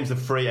some of the names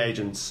of free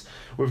agents.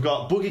 We've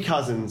got Boogie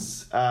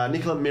Cousins,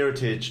 Nikola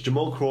Mirotic,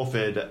 Jamal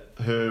Crawford,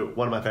 who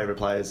one of my favourite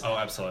players. Oh,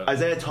 absolutely.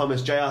 Isaiah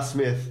Thomas, J.R.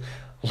 Smith,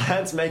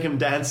 Lance Makem,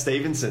 Dan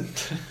Stevenson.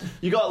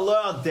 You got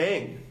Luol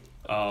Deng.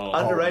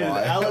 Underrated.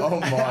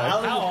 Alan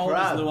Crabb.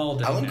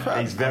 Alan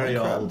Crabb. He's very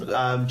old.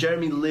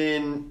 Jeremy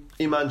Lin,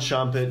 Iman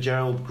Shumpert,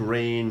 Gerald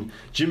Green,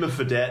 Jimmy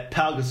Fredette,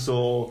 Pau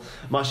Gasol,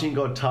 Marcin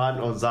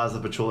Gortat, or Zaza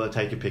Pachulia.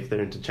 Take your pick,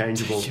 they're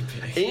interchangeable.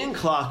 Ian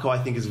Clark, who I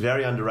think is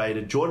very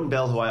underrated. Jordan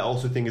Bell, who I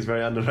also think is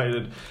very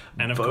underrated.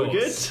 And of Bogut?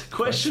 course.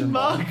 Question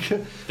mark?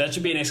 That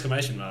should be an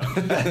exclamation mark.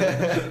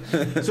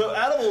 So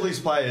out of all these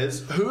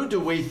players, who do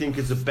we think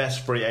is the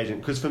best free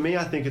agent? Because for me,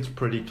 I think it's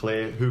pretty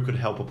clear who could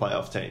help a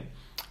playoff team.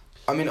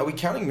 I mean, are we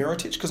counting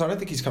Mirotic? Because I don't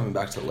think he's coming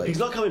back to the league. He's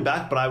not coming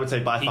back, but I would say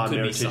by far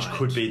could be Mirotic signed.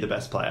 could be the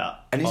best player.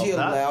 And is of he that.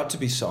 allowed to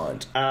be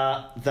signed?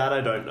 That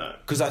I don't know.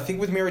 Because I think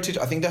with Mirotic,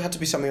 I think there had to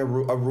be a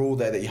rule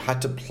there that you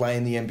had to play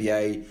in the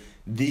NBA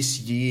this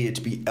year to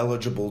be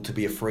eligible to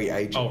be a free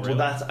agent. Oh, really?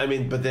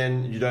 Well, but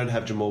then you don't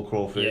have Jamal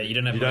Crawford. Yeah, you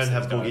don't have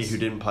Boogie, guys. who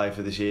didn't play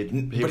for this year.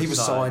 But he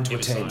was signed to a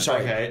team. signed.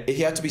 Sorry, Okay.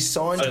 he had to be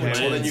signed to a Okay,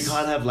 team. well then you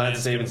can't have Lance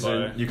Stevenson,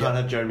 Gilbo. you can't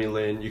have Jeremy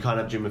Lin, you can't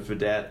have Jimmy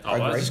Fredette. Oh, well,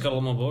 agree. it's just got a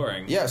little more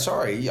boring. Yeah,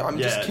 sorry, I'm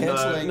just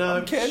cancelling. No,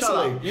 I'm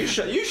cancelling.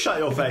 Shut up. You shut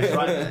your face,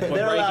 right?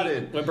 They're allowed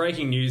in. We're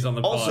breaking news on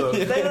the pod. Also,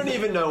 they don't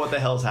even know what the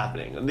hell's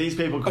happening, and these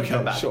people could Okay,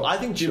 come back. sure, I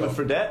think Jimmy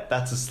sure. Fredette,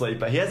 that's a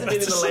sleeper. He hasn't been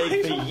in That's the a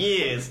league sleeper. for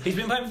years. He's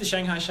been playing for the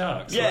Shanghai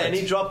Sharks. Yeah, Right. and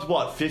he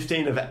dropped,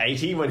 15 of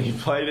 80 when he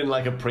played in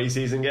like a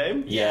preseason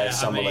game? Yeah, Yeah,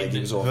 summer I mean, league, he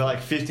was For awful.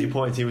 like 50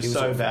 points, he was so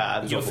awful.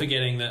 bad. You're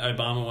forgetting that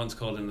Obama once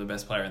called him the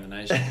best player in the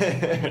nation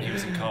when he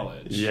was in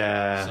college.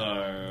 Yeah.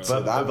 So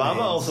But that Obama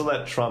means- also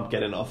let Trump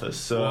get in office,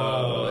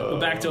 so... we're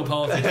back to a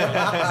politics.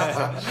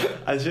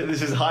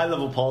 This is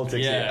high-level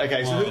politics Yeah, here.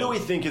 Okay, so who wow. do we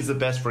think is the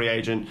best free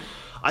agent?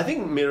 I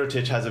think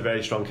Mirotic has a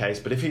very strong case,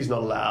 but if he's not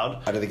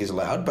allowed, I don't think he's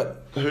allowed,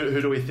 but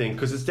who do we think?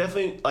 Because it's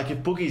definitely... Like, if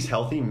Boogie's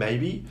healthy,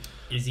 maybe.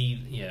 Is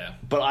he? Yeah.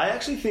 But I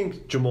actually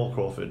think Jamal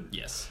Crawford.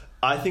 Yes.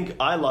 I think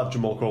I love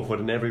Jamal Crawford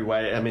in every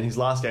way. I mean, his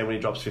last game when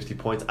he drops 50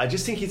 points, I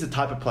just think he's the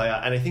type of player,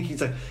 and I think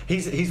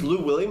he's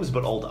Lou Williams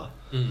but older.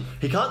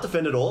 He can't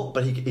defend at all,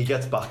 but he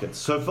gets buckets.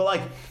 So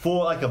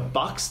for a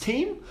Bucks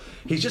team,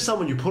 he's just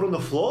someone you put on the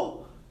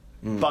floor,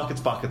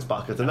 buckets,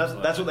 and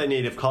that's what they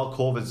need. If Kyle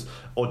Korver's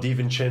or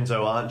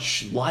DiVincenzo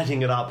aren't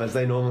lighting it up as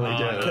they normally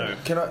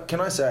do. no. can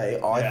I say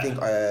I Yeah.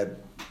 think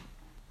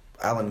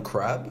Alan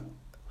Crabb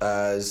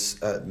as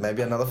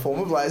maybe another form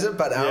of laser,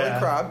 but Alan Yeah.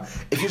 Crabb,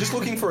 if you're just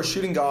looking for a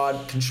shooting guard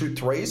can shoot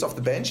threes off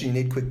the bench and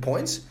you need quick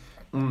points,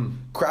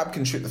 Crabb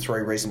can shoot the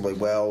three reasonably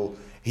well.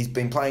 He's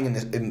been playing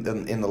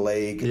in the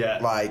league. Yeah.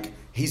 Like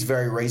he's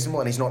very reasonable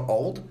and he's not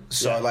old.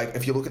 So Yeah. like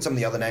if you look at some of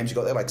the other names you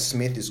got there, like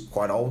Smith is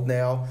quite old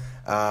now,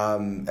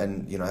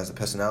 and has a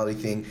personality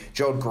thing.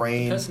 Gerald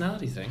Green.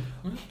 Personality thing.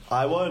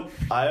 I want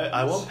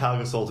Pau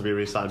Gasol to be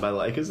re-signed by the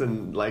Lakers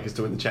and Lakers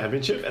to win the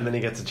championship, and then he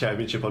gets a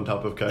championship on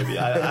top of Kobe.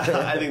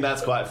 I think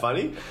that's quite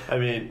funny. I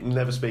mean,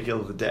 never speak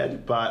ill of the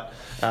dead, but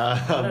I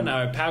don't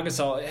know. Pau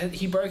Gasol,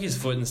 he broke his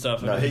foot and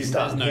stuff. no, he's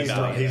There's done. no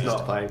value He's there.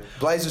 not playing.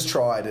 Blazers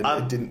tried and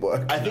it didn't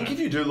work. I think if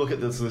you do look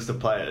at this list of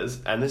players,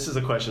 and this is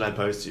a question I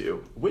pose to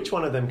you, which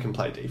one of them can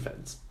play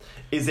defense?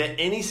 Is there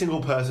any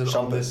single person on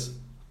Shumpert. this?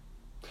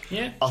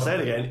 Yeah. I'll say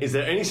it again. Is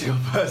there any single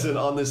person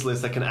on this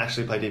list that can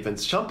actually play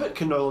defense? Shumpert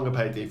can no longer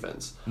play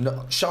defense. No,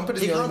 Shumpert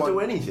is He the only can't one. do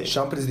anything.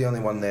 Shumpert is the only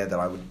one there that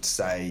I would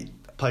say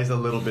Plays a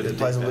little bit of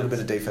plays defense. a little bit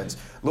of defense.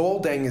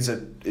 Luol Deng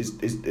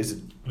is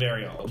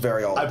Very old.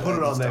 very old. I put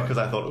it on He's there done. because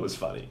I thought it was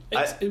funny.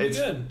 It'd be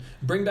good.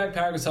 Bring back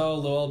Pau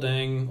Gasol, Luol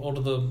Deng, all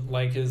to the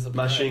Lakers. That'd be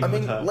Machine- great. I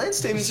mean, with her. Lance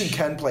Stevenson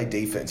can play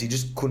defense. He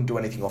just couldn't do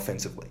anything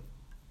offensively.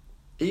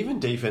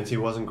 Even defense, he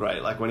wasn't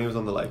great. Like when he was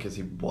on the Lakers,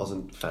 he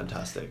wasn't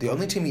fantastic. The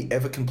only team he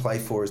ever can play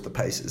for is the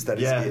Pacers. That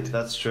is Yeah, it.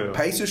 that's true.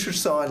 Pacers should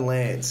sign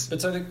Lance.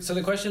 But so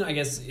the question, I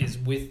guess, is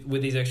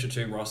with these extra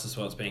two roster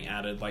spots being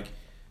added, like,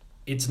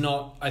 it's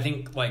not, I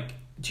think, like,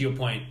 to your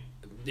point,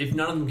 if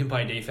none of them can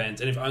play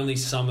defense, and if only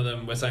some of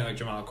them, we're saying, like,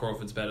 Jamal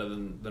Crawford's better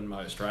than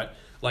most, right?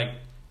 Like,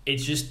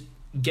 it's just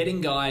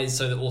getting guys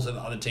so that also the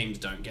other teams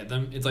don't get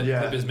them. It's like Yeah.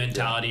 the Clippers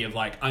mentality of,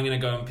 like, I'm going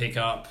to go and pick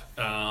up,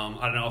 I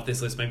don't know if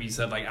this list, maybe you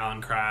said, like,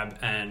 Alan Crabb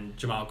and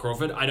Jamal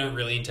Crawford. I don't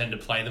really intend to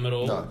play them at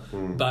all. No.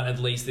 But at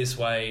least this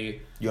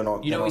way... You're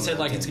not. You know, they're we on said their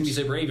like it's going to be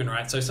teams. super even,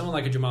 right? So someone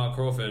like a Jamal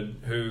Crawford,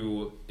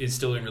 who is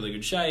still in really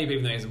good shape,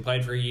 even though he hasn't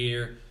played for a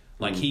year,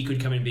 like he could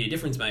come in and be a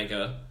difference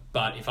maker.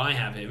 But if I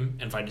have him,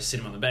 and if I just sit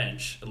him on the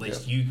bench, at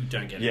least you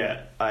don't get him.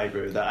 Yeah, I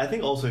agree with that. I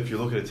think also if you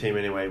look at a team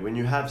anyway, when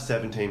you have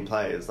 17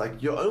 players,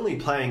 like you're only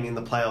playing in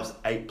the playoffs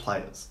 8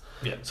 players.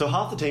 Yeah. So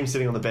half the team's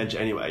sitting on the bench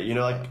anyway. You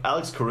know, like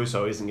Alex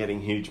Caruso isn't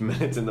getting huge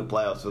minutes in the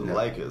playoffs for the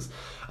Lakers.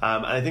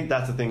 And I think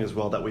that's the thing as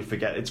well that we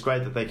forget. It's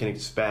great that they can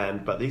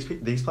expand, but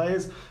these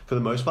players, for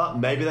the most part,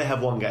 maybe they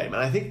have one game. And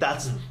I think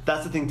that's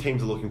the thing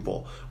teams are looking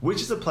for.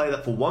 Which is a player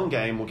that for one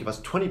game will give us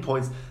 20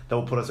 points that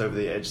will put us over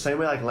the edge. Same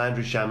way like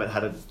Landry Shamet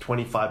had a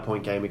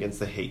 25-point game against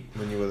the Heat.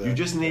 When you were there.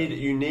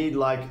 You need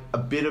like a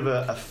bit of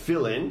a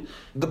fill-in.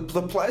 The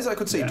players I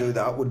could see Yeah. do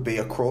that would be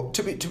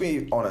to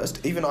be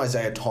honest, even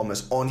Isaiah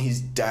Thomas on his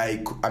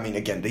day. I mean,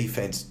 again,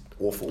 defense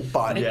awful, I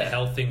but think Yeah. the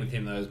health thing with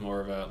him though is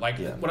more of a like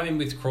what I mean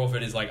with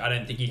Crawford is like I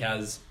don't think he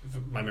has, if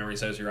my memory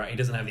serves me right, he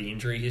doesn't have the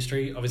injury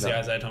history. Obviously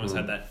Isaiah Thomas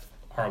had that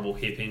horrible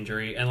hip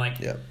injury, and like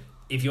Yeah.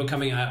 if you're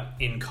coming out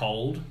in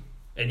cold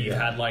and you've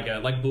had like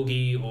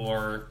Boogie,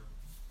 or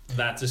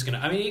that's just gonna.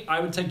 I mean,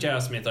 I would take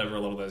J.R. Smith over a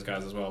lot of those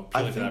guys as well,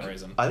 purely for that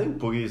reason. I think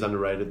Boogie is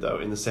underrated though,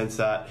 in the sense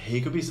that he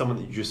could be someone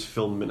that you just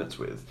fill minutes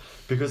with,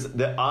 because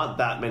there aren't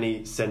that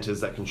many centers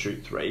that can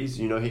shoot threes.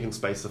 You know, he can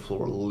space the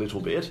floor a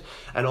little bit,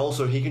 and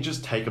also he can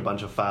just take a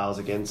bunch of fouls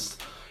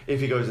against if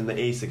he goes in the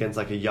East against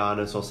like a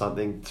Giannis or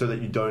something, so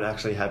that you don't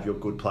actually have your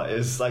good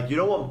players. Like you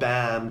don't want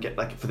Bam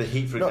for the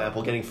Heat, for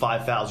example, getting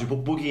 5 fouls. You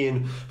put Boogie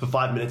in for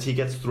 5 minutes, he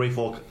gets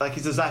 3-4. Like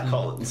he's a Zach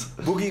Collins.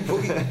 Boogie.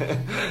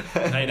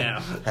 Hey now.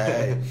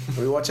 Hey,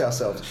 we watch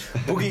ourselves.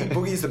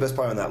 Boogie is the best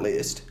player on that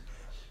list.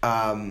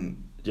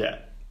 Yeah,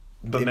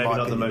 but maybe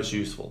not the most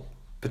useful.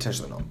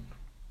 Potentially not.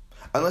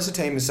 Unless a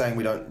team is saying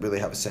we don't really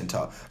have a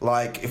centre.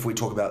 Like if we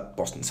talk about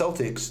Boston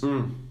Celtics,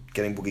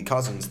 getting Boogie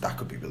Cousins, that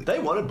could be really They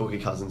good. wanted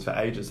Boogie Cousins for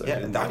ages. Though, Yeah,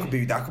 and that could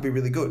be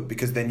really good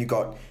because then you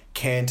got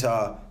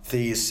Kanter,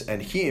 Theus,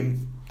 and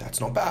him. That's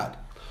not bad.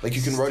 Like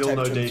you can Still rotate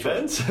no between the three.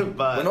 defense,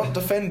 but We're not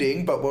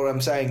defending, but what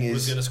I'm saying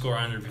Who's is going to score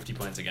 150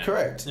 points again?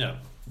 correct. Yeah.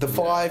 The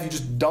 5, you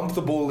just dump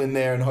the ball in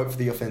there and hope for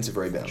the offensive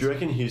rebounds. do you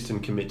reckon Houston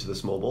commit to the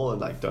small ball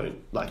and like don't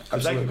like?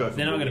 'Cause they could go for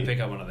They're not going to Boogie. pick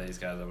up one of these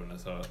guys. I wouldn't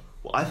have thought.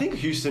 Well, I think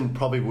Houston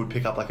probably would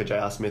pick up like a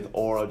J.R. Smith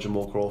or a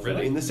Jamal Crawford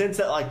Really? in the sense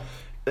that like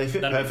they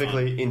fit That'd be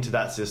perfectly into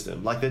that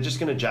system. Like they're just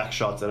going to jack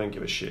shots. They don't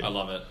give a shit. I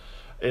love it.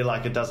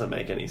 It doesn't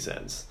make any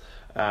sense.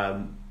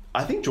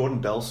 I think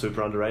Jordan Bell's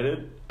super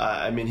underrated.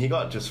 I mean, he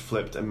got just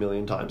flipped a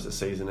million times this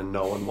season, and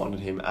no one wanted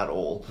him at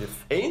all.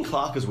 Ian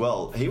Clark as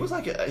well. He was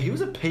he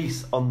was a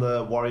piece on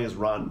the Warriors'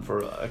 run for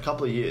a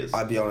couple of years.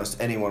 I'd be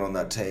honest, anyone on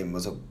that team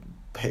was a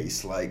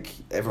piece. Like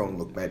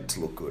everyone made to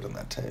look good on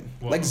that team.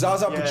 Like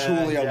Zaza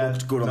Pachulia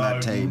looked good on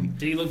that team.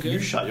 Did he look good? You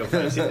shut your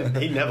face.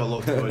 He never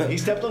looked good. He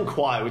stepped on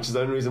Kawhi, which is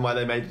the only reason why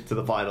they made it to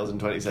the finals in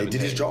 2017. He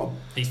did his job.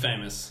 He's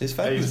famous. He's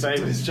famous. He's He did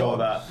famous his for job.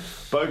 that.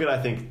 Bogut,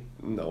 I think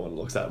no one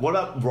looks at. What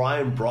about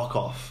Ryan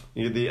Broekhoff?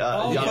 he young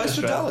plays for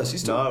Australian- Dallas.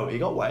 He's still... No, he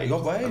got waived. He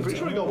got waived? I'm pretty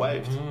sure he got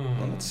waived.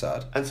 Oh, that's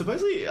sad. And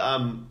supposedly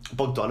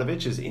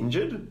Bogdanovic is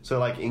injured, so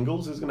like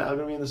Ingles is now going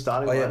to be in the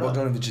starting Oh yeah, lineup.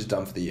 Bogdanovic is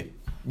done for the year.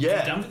 Yeah,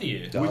 He's done for the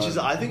year. which is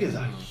I think is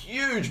a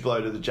huge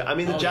blow to the Jazz. I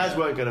mean, the Jazz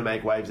weren't going to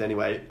make waves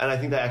anyway, and I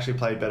think they actually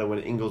played better when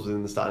Ingles was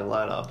in the starting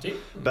lineup. Did?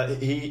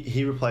 But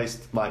he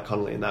replaced Mike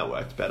Conley, and that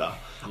worked better.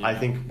 Yeah. I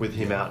think with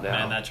him out now.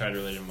 Man, that trade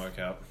really didn't work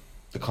out.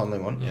 The Conley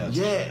one. Yeah.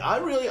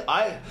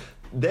 Yeah,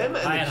 them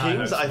and I had the high Kings,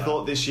 hopes I for that.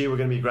 thought this year were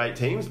going to be great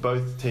teams.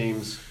 Both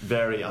teams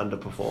very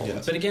underperformed.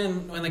 Yeah. But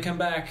again, when they come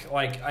back,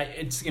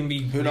 it's going to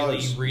be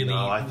knows? really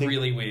No,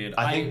 really weird.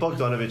 I think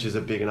Bogdanovic is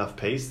a big enough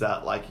piece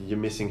that like you're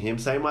missing him.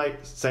 Same way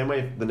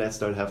the Nets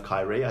don't have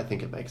Kyrie. I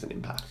think it makes an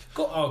impact.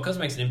 because it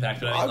makes an impact.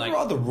 But I I'd mean,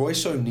 rather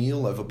Royce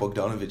O'Neal over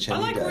Bogdanovic any I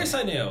like day. Royce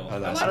O'Neal. I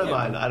like I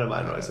him. don't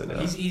mind Royce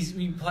O'Neal.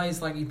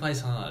 He plays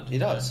hard. He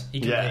does. He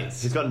Yeah,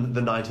 competes. he's got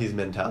the '90s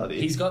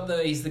mentality. He's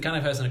the kind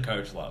of person a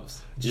coach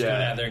loves. Just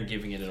going out there and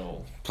giving it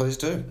all. Please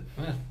do.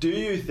 Yeah. Do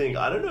you think?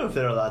 I don't know if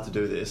they're allowed to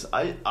do this.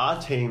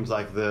 Are teams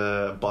like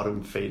the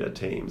bottom feeder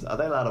teams? Are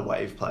they allowed to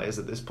waive players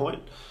at this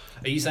point?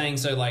 Are you saying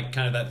so like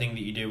kind of that thing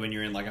that you do when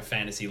you're in like a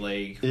fantasy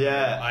league?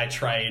 Yeah. where I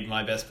trade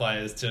my best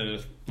players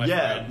to my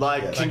Yeah, friend.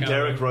 like That can kind of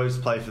Derrick thing? Rose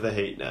play for the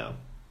Heat now?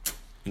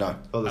 No.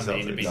 Or the I mean,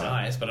 it'd be Celtics?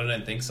 nice, but I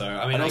don't think so.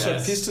 I mean, And I also,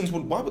 guess Pistons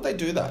would. Why would they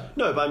do that?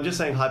 No, but I'm just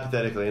saying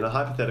hypothetically, in a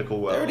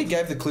hypothetical world. They already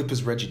gave the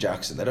Clippers Reggie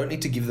Jackson. They don't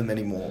need to give them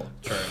any more.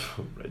 true.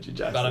 Reggie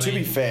Jackson. But I To mean,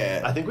 be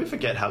fair, I think we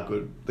forget how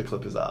good the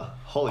Clippers are.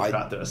 Holy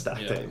crap, they're a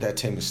stacked team. their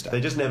team is stacked. They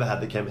just never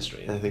had the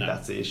chemistry, and I think No.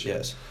 that's the issue.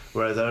 Yes.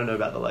 Whereas I don't know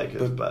about the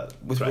Lakers, but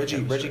with great Reggie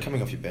chemistry.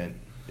 coming off your bench.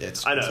 Yeah,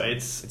 I know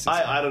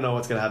I don't know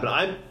what's gonna happen.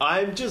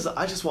 I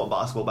just want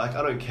basketball back.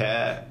 I don't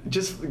care.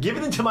 Just give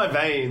it into my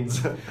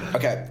veins.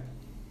 Okay.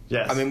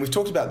 Yes. I mean, we've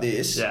talked about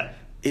this. Yeah.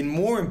 In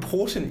more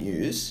important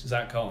news,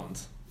 Zach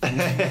Collins.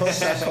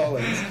 Zach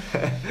Collins,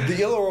 the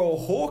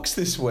Illawarra Hawks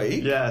this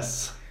week.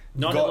 Yes.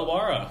 Not Got-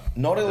 Illawarra.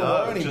 Not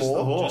Illawarra just anymore.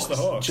 the Hawks. Just the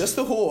Hawks. Just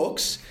the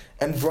Hawks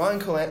and Brian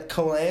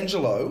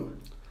Colangelo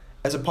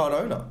as a part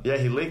owner. Yeah,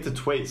 he leaked a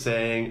tweet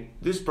saying,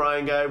 "This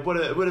Brian guy, what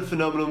a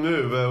phenomenal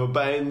move!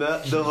 Buying the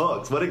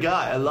Hawks. What a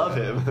guy! I love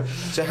him."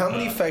 So how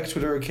many fake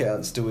Twitter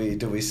accounts do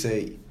we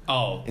see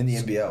Oh. in the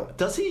NBL?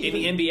 Does he?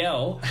 In the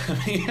NBL?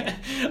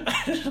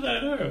 I don't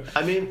know.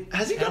 I mean,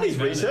 has he How done do his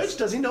you know research? this?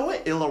 Does he know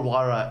what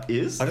Illawarra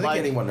is? I don't think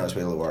anyone knows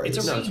where Illawarra It's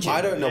is. a region.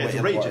 I don't know Yeah, where it's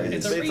a region. Illawarra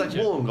It's, is. a it's like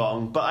region.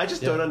 Wollongong, but I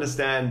just don't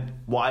understand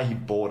why he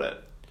bought it.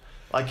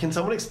 Like, can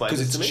someone explain Because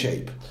this it's to me?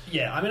 cheap.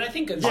 Yeah, I mean, I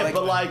think it's Yeah,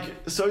 but like,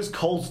 so is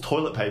Cole's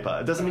toilet paper.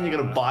 It doesn't mean you're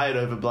going to buy it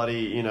over bloody,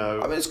 you know.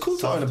 I mean, it's cool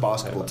to own a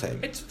basketball team.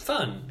 it's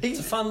fun. It's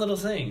a fun little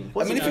thing.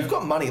 I mean, if you've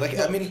got money, like,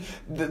 I mean,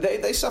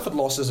 they suffered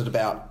losses at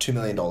about $2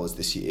 million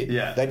this year.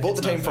 Yeah. They bought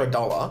the It's team not for fair.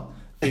 $1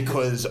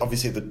 because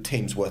obviously the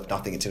team's worth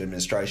nothing, it's in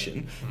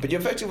administration. But you're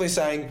effectively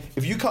saying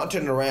if you can't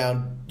turn it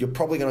around, you're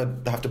probably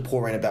going to have to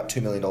pour in about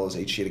 $2 million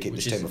each year to keep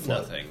Which this team is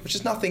afloat. nothing. Which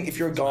is nothing if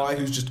you're a guy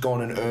who's just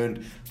gone and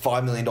earned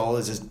 $5 million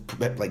as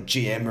like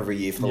GM every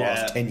year for the Yeah.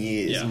 last 10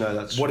 years. Yeah. No,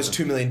 that's What true. is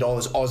 $2 million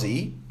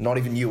Aussie, not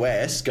even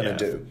US, going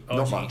to Yeah. do? Oh,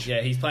 Not gee. much. Yeah,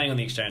 he's playing on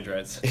the exchange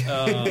rates.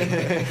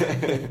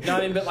 No,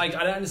 I mean, but like,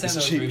 I don't understand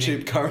It's the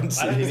cheap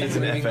currency. I don't He needs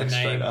understand an moving the FX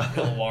name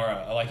trader.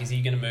 Illawarra. Like, is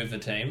he going to move the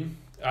team?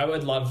 I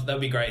would love that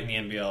would be great in the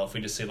NBL if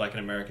we just see like an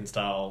American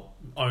style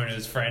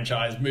owners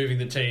franchise moving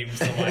the teams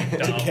to like to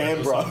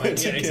Canberra. Yeah,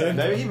 exactly.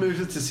 Maybe he moves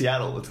it to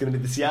Seattle. It's going to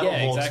be the Seattle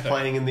Hawks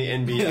playing in the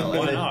NBL.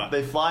 Why and not?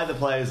 They fly the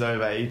players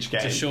over each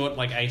game. It's a short,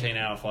 like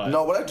 18-hour flight.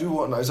 No, what I do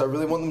want is I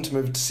really want them to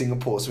move to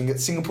Singapore so we can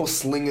get Singapore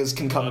Slingers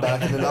can come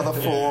back in another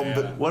form. Yeah.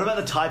 But What about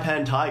the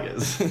Taipan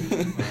Tigers?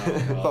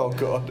 oh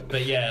god,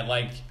 But yeah,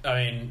 like,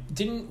 I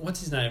mean, what's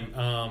his name?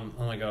 Oh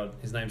my god,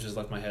 his name's just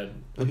left my head.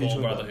 The Who are you ball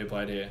talking brother about? who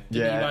played here.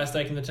 Yeah. Did he buy a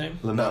stake in the team?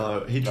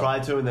 LaMelo. He No.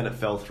 tried to and then it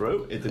fell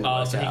through. It didn't Oh,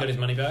 work so he out. got his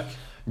money back?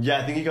 Yeah,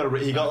 I think he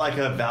got like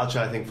a voucher,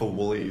 I think, for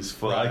Woolies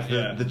for Right, like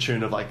yeah. the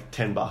tune of like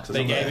 $10 or They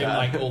something gave like him that.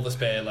 like all the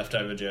spare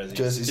leftover jerseys.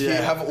 jerseys. Yeah.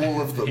 Here, have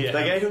all of them. Yeah.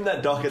 They gave him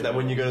that docket that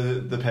when you go to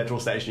the petrol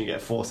station you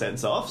get 4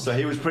 cents off, so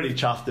he was pretty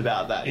chuffed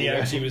about that. He you know?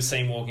 actually was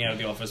seen walking out of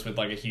the office with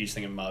like a huge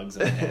thing of mugs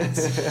in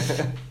his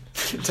hands.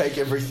 Take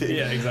everything.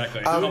 Yeah,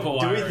 exactly.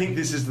 Do we think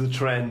this is the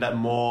trend that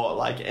more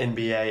like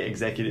NBA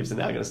executives are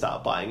now going to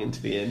start buying into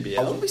the NBL?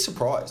 I wouldn't be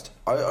surprised.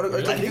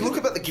 If you look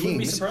about the You wouldn't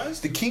be Kings,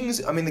 surprised? the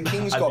Kings. I mean, the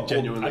Kings I'd got be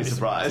genuinely I'd be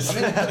surprised.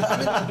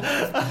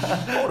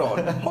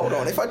 hold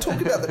on. If I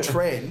talk about the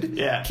trend,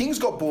 Yeah. Kings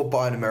got bought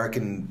by an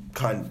American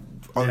kind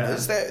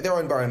owners. Yeah. They're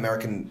owned by an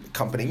American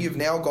company. You've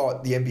now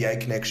got the NBA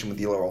connection with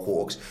the Yellow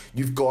Hawks.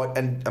 You've got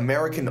an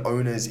American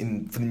owners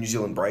for the New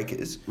Zealand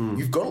Breakers.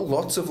 You've got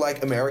lots of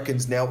like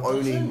Americans now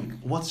owning.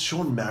 What's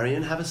Sean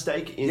Marion have a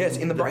stake in? Yes,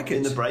 in the Breakers.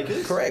 In the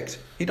Breakers, Correct.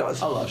 He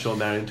does. I love Sean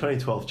Marion,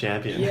 2012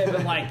 champion. Yeah,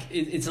 but like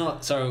it's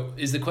not. So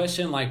is the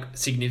question like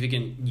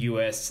significant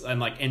US and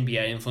like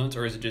NBA influence,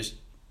 or is it just?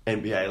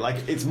 NBA, like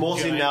it's more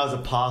seen now as a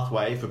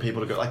pathway for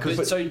people to go. Like, But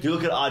because so- you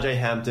look at RJ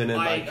Hampton and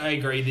I like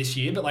agree this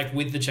year, but like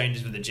with the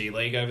changes with the G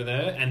League over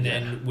there, and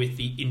then with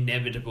the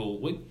inevitable,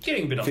 we're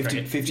getting a bit off track.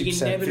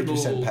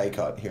 50% pay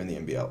cut here in the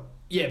NBL.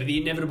 Yeah, but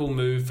the inevitable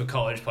move for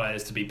college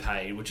players to be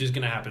paid, which is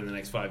going to happen in the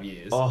next 5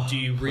 years. Oh, do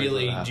you please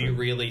let it happen.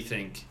 really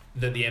think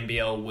that the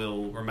NBL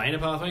will remain a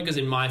pathway? Because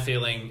in my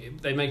feeling,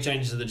 if they make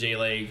changes to the G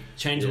League,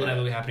 changes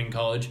whatever will happen in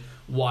college,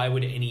 why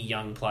would any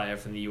young player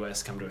from the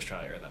US come to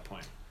Australia at that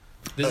point?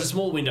 There's a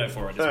small window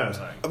for it, is what I'm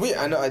saying.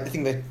 I know. I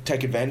think they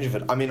take advantage of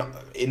it. I mean,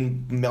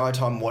 in my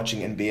time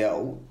watching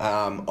NBL,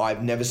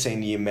 I've never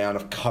seen the amount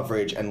of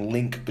coverage and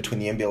link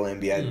between the NBL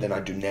and NBA than I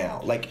do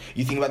now. Like,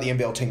 you think about the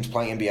NBL teams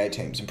playing NBA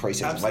teams in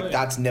preseason. Absolutely. Like,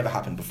 that's never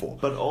happened before.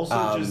 But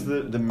also just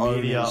the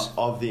media owners.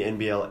 of the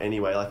NBL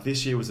anyway. Like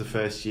this year was the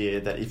first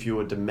year that if you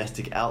were a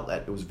domestic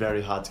outlet, it was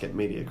very hard to get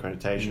media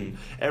accreditation.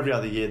 Every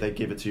other year they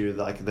give it to you.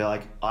 Like they're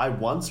like, I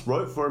once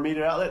wrote for a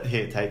media outlet.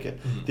 Here, take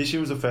it. This year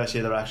was the first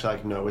year they're actually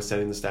like, no, we're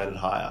setting the standard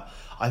higher.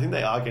 I think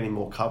they are getting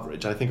more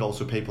coverage. I think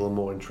also people are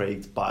more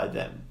intrigued by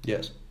them.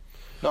 Yes.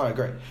 No, I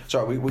agree.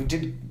 Sorry, we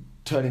did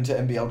turn into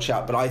NBL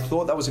chat, but I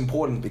thought that was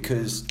important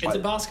because It's a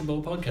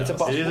basketball podcast. it's a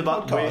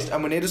basketball podcast,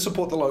 and we need to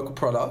support the local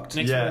product.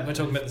 Next Yeah. week we're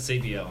talking about the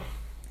CBL.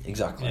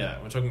 Exactly. Yeah,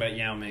 we're talking about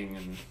Yao Ming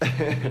and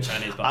Chinese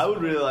basketball. I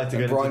would really like to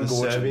And get Brian into the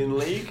Gorton. Serbian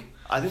league.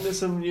 I think there's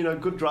some,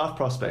 good draft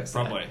prospects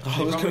there. Probably.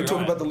 I was going to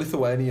talk about the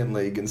Lithuanian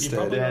league instead.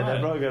 probably- Yeah, Right.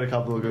 they've probably got a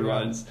couple of good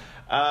Right. ones.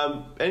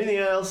 Anything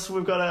else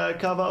we've got to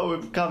cover?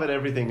 We've covered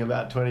everything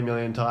about 20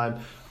 million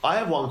times. I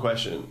have one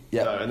question,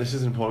 though, and this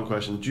is an important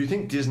question. Do you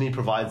think Disney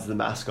provides the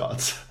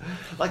mascots?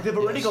 Like, they've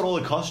already got all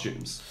the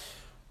costumes.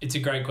 It's a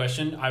great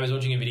question. I was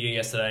watching a video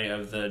yesterday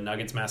of the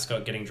Nuggets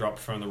mascot getting dropped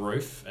from the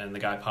roof, and the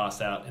guy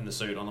passed out in the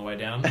suit on the way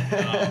down.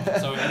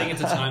 So I think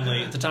it's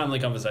a timely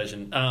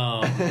conversation.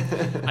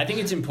 I think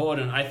it's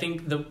important. I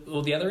think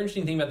the other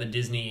interesting thing about the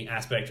Disney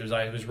aspect was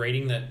I was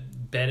reading that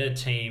better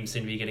teams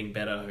seem to be getting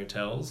better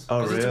hotels.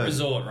 Oh, Because it's a really?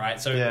 resort, right?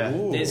 So Yeah.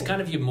 there's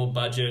kind of your more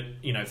budget,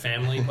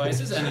 family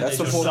places, and then That's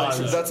the there's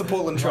your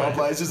Portland Right.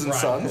 Trailblazers and Right.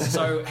 Sons.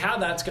 So how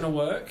that's going to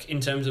work in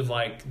terms of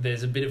like,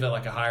 there's a bit of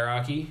a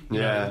hierarchy.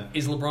 You Yeah. know,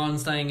 is LeBron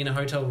staying in a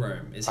hotel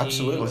room? Is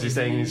Absolutely. Was he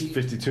staying in his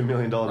 $52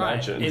 million Right.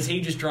 mansion? Is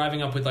he just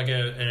driving up with like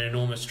an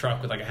enormous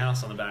truck with like a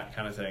house on the back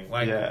kind of thing?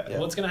 Like, Yeah.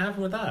 what's going to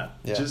happen with that?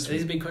 Yeah. Just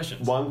These are big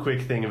questions. one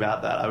quick thing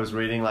about that. I was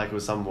reading it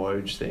was some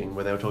Woj thing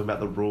where they were talking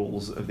about the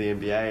rules of the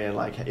NBA and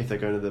like if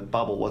they're going to the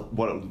bubble,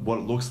 what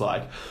it looks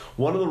like.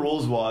 One of the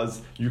rules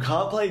was you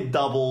can't play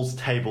doubles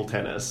table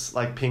tennis,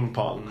 like ping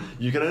pong.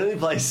 You can only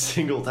play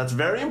singles. That's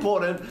very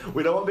important.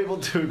 We don't want people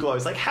too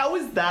close. Like, how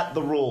is that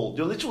the rule?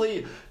 You're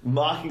literally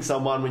marking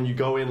someone when you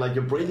go in, like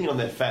you're breathing on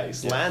their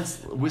face.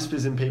 Lance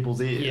whispers in people's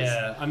ears.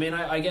 Yeah, I mean,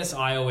 I guess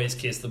I always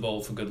kiss the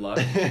ball for good luck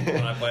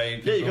when I play.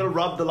 Yeah, you got to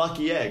rub the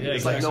lucky egg. Yeah,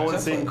 it's like no exactly.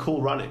 one's seen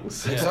cool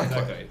runnings. Yeah, Exactly.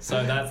 exactly.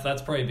 So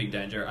that's probably a big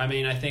danger. I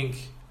mean, I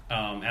think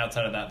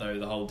outside of that though,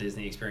 the whole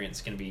Disney experience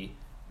is going to be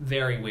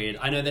very weird.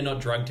 I know they're not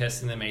drug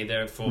testing them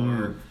either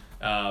for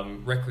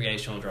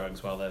recreational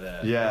drugs while they're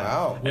there. Yeah.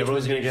 Wow. Which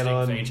Everyone's was going an to get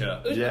on.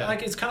 interesting feature. Yeah.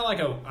 Like, it's kind of like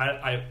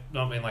I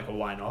don't mean like a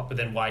why not, but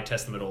then why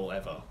test them at all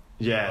ever?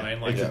 Yeah, You know what I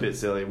mean? Like, it's a bit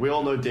silly. We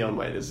all know Dion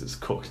Waiters is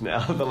cooked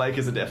now. The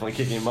Lakers are definitely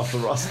kicking him off the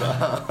roster.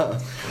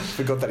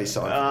 Forgot that he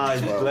signed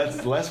as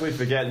well. Lest we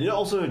forget. You know,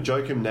 also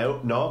Joakim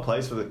Noah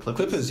plays for the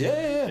Clippers. Clippers,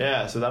 yeah.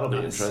 Yeah, so that'll be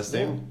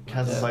interesting.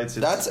 Hasn't played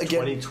since That's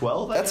again,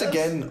 2012, I That's guess?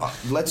 again,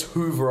 let's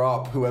hoover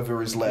up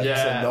whoever is left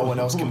so no one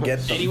else can get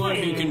them. anyone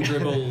who can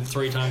dribble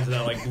 3 times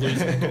without like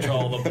losing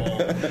control of the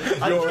ball.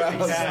 I don't You're know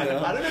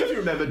out. if you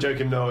remember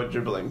Joakim Noah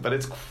dribbling, but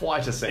it's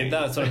quite a scene.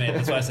 That's what I mean.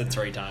 That's why I said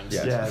 3 times.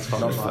 Yeah, it's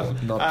probably fine.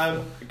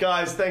 Not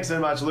Guys, thanks so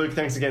much. Luke,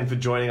 thanks again for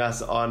joining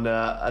us on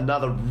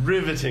another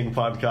riveting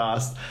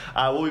podcast.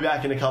 We'll be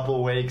back in a couple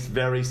of weeks,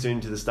 very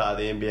soon to the start of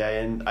the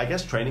NBA, and I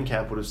guess training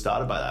camp would have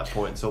started by that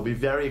point, so it'll be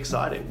very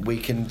exciting. We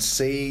can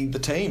see the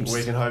teams.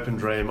 We can hope and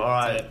dream. All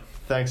right,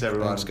 thanks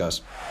everyone. Thanks,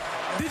 guys.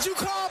 Did you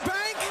call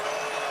Bang?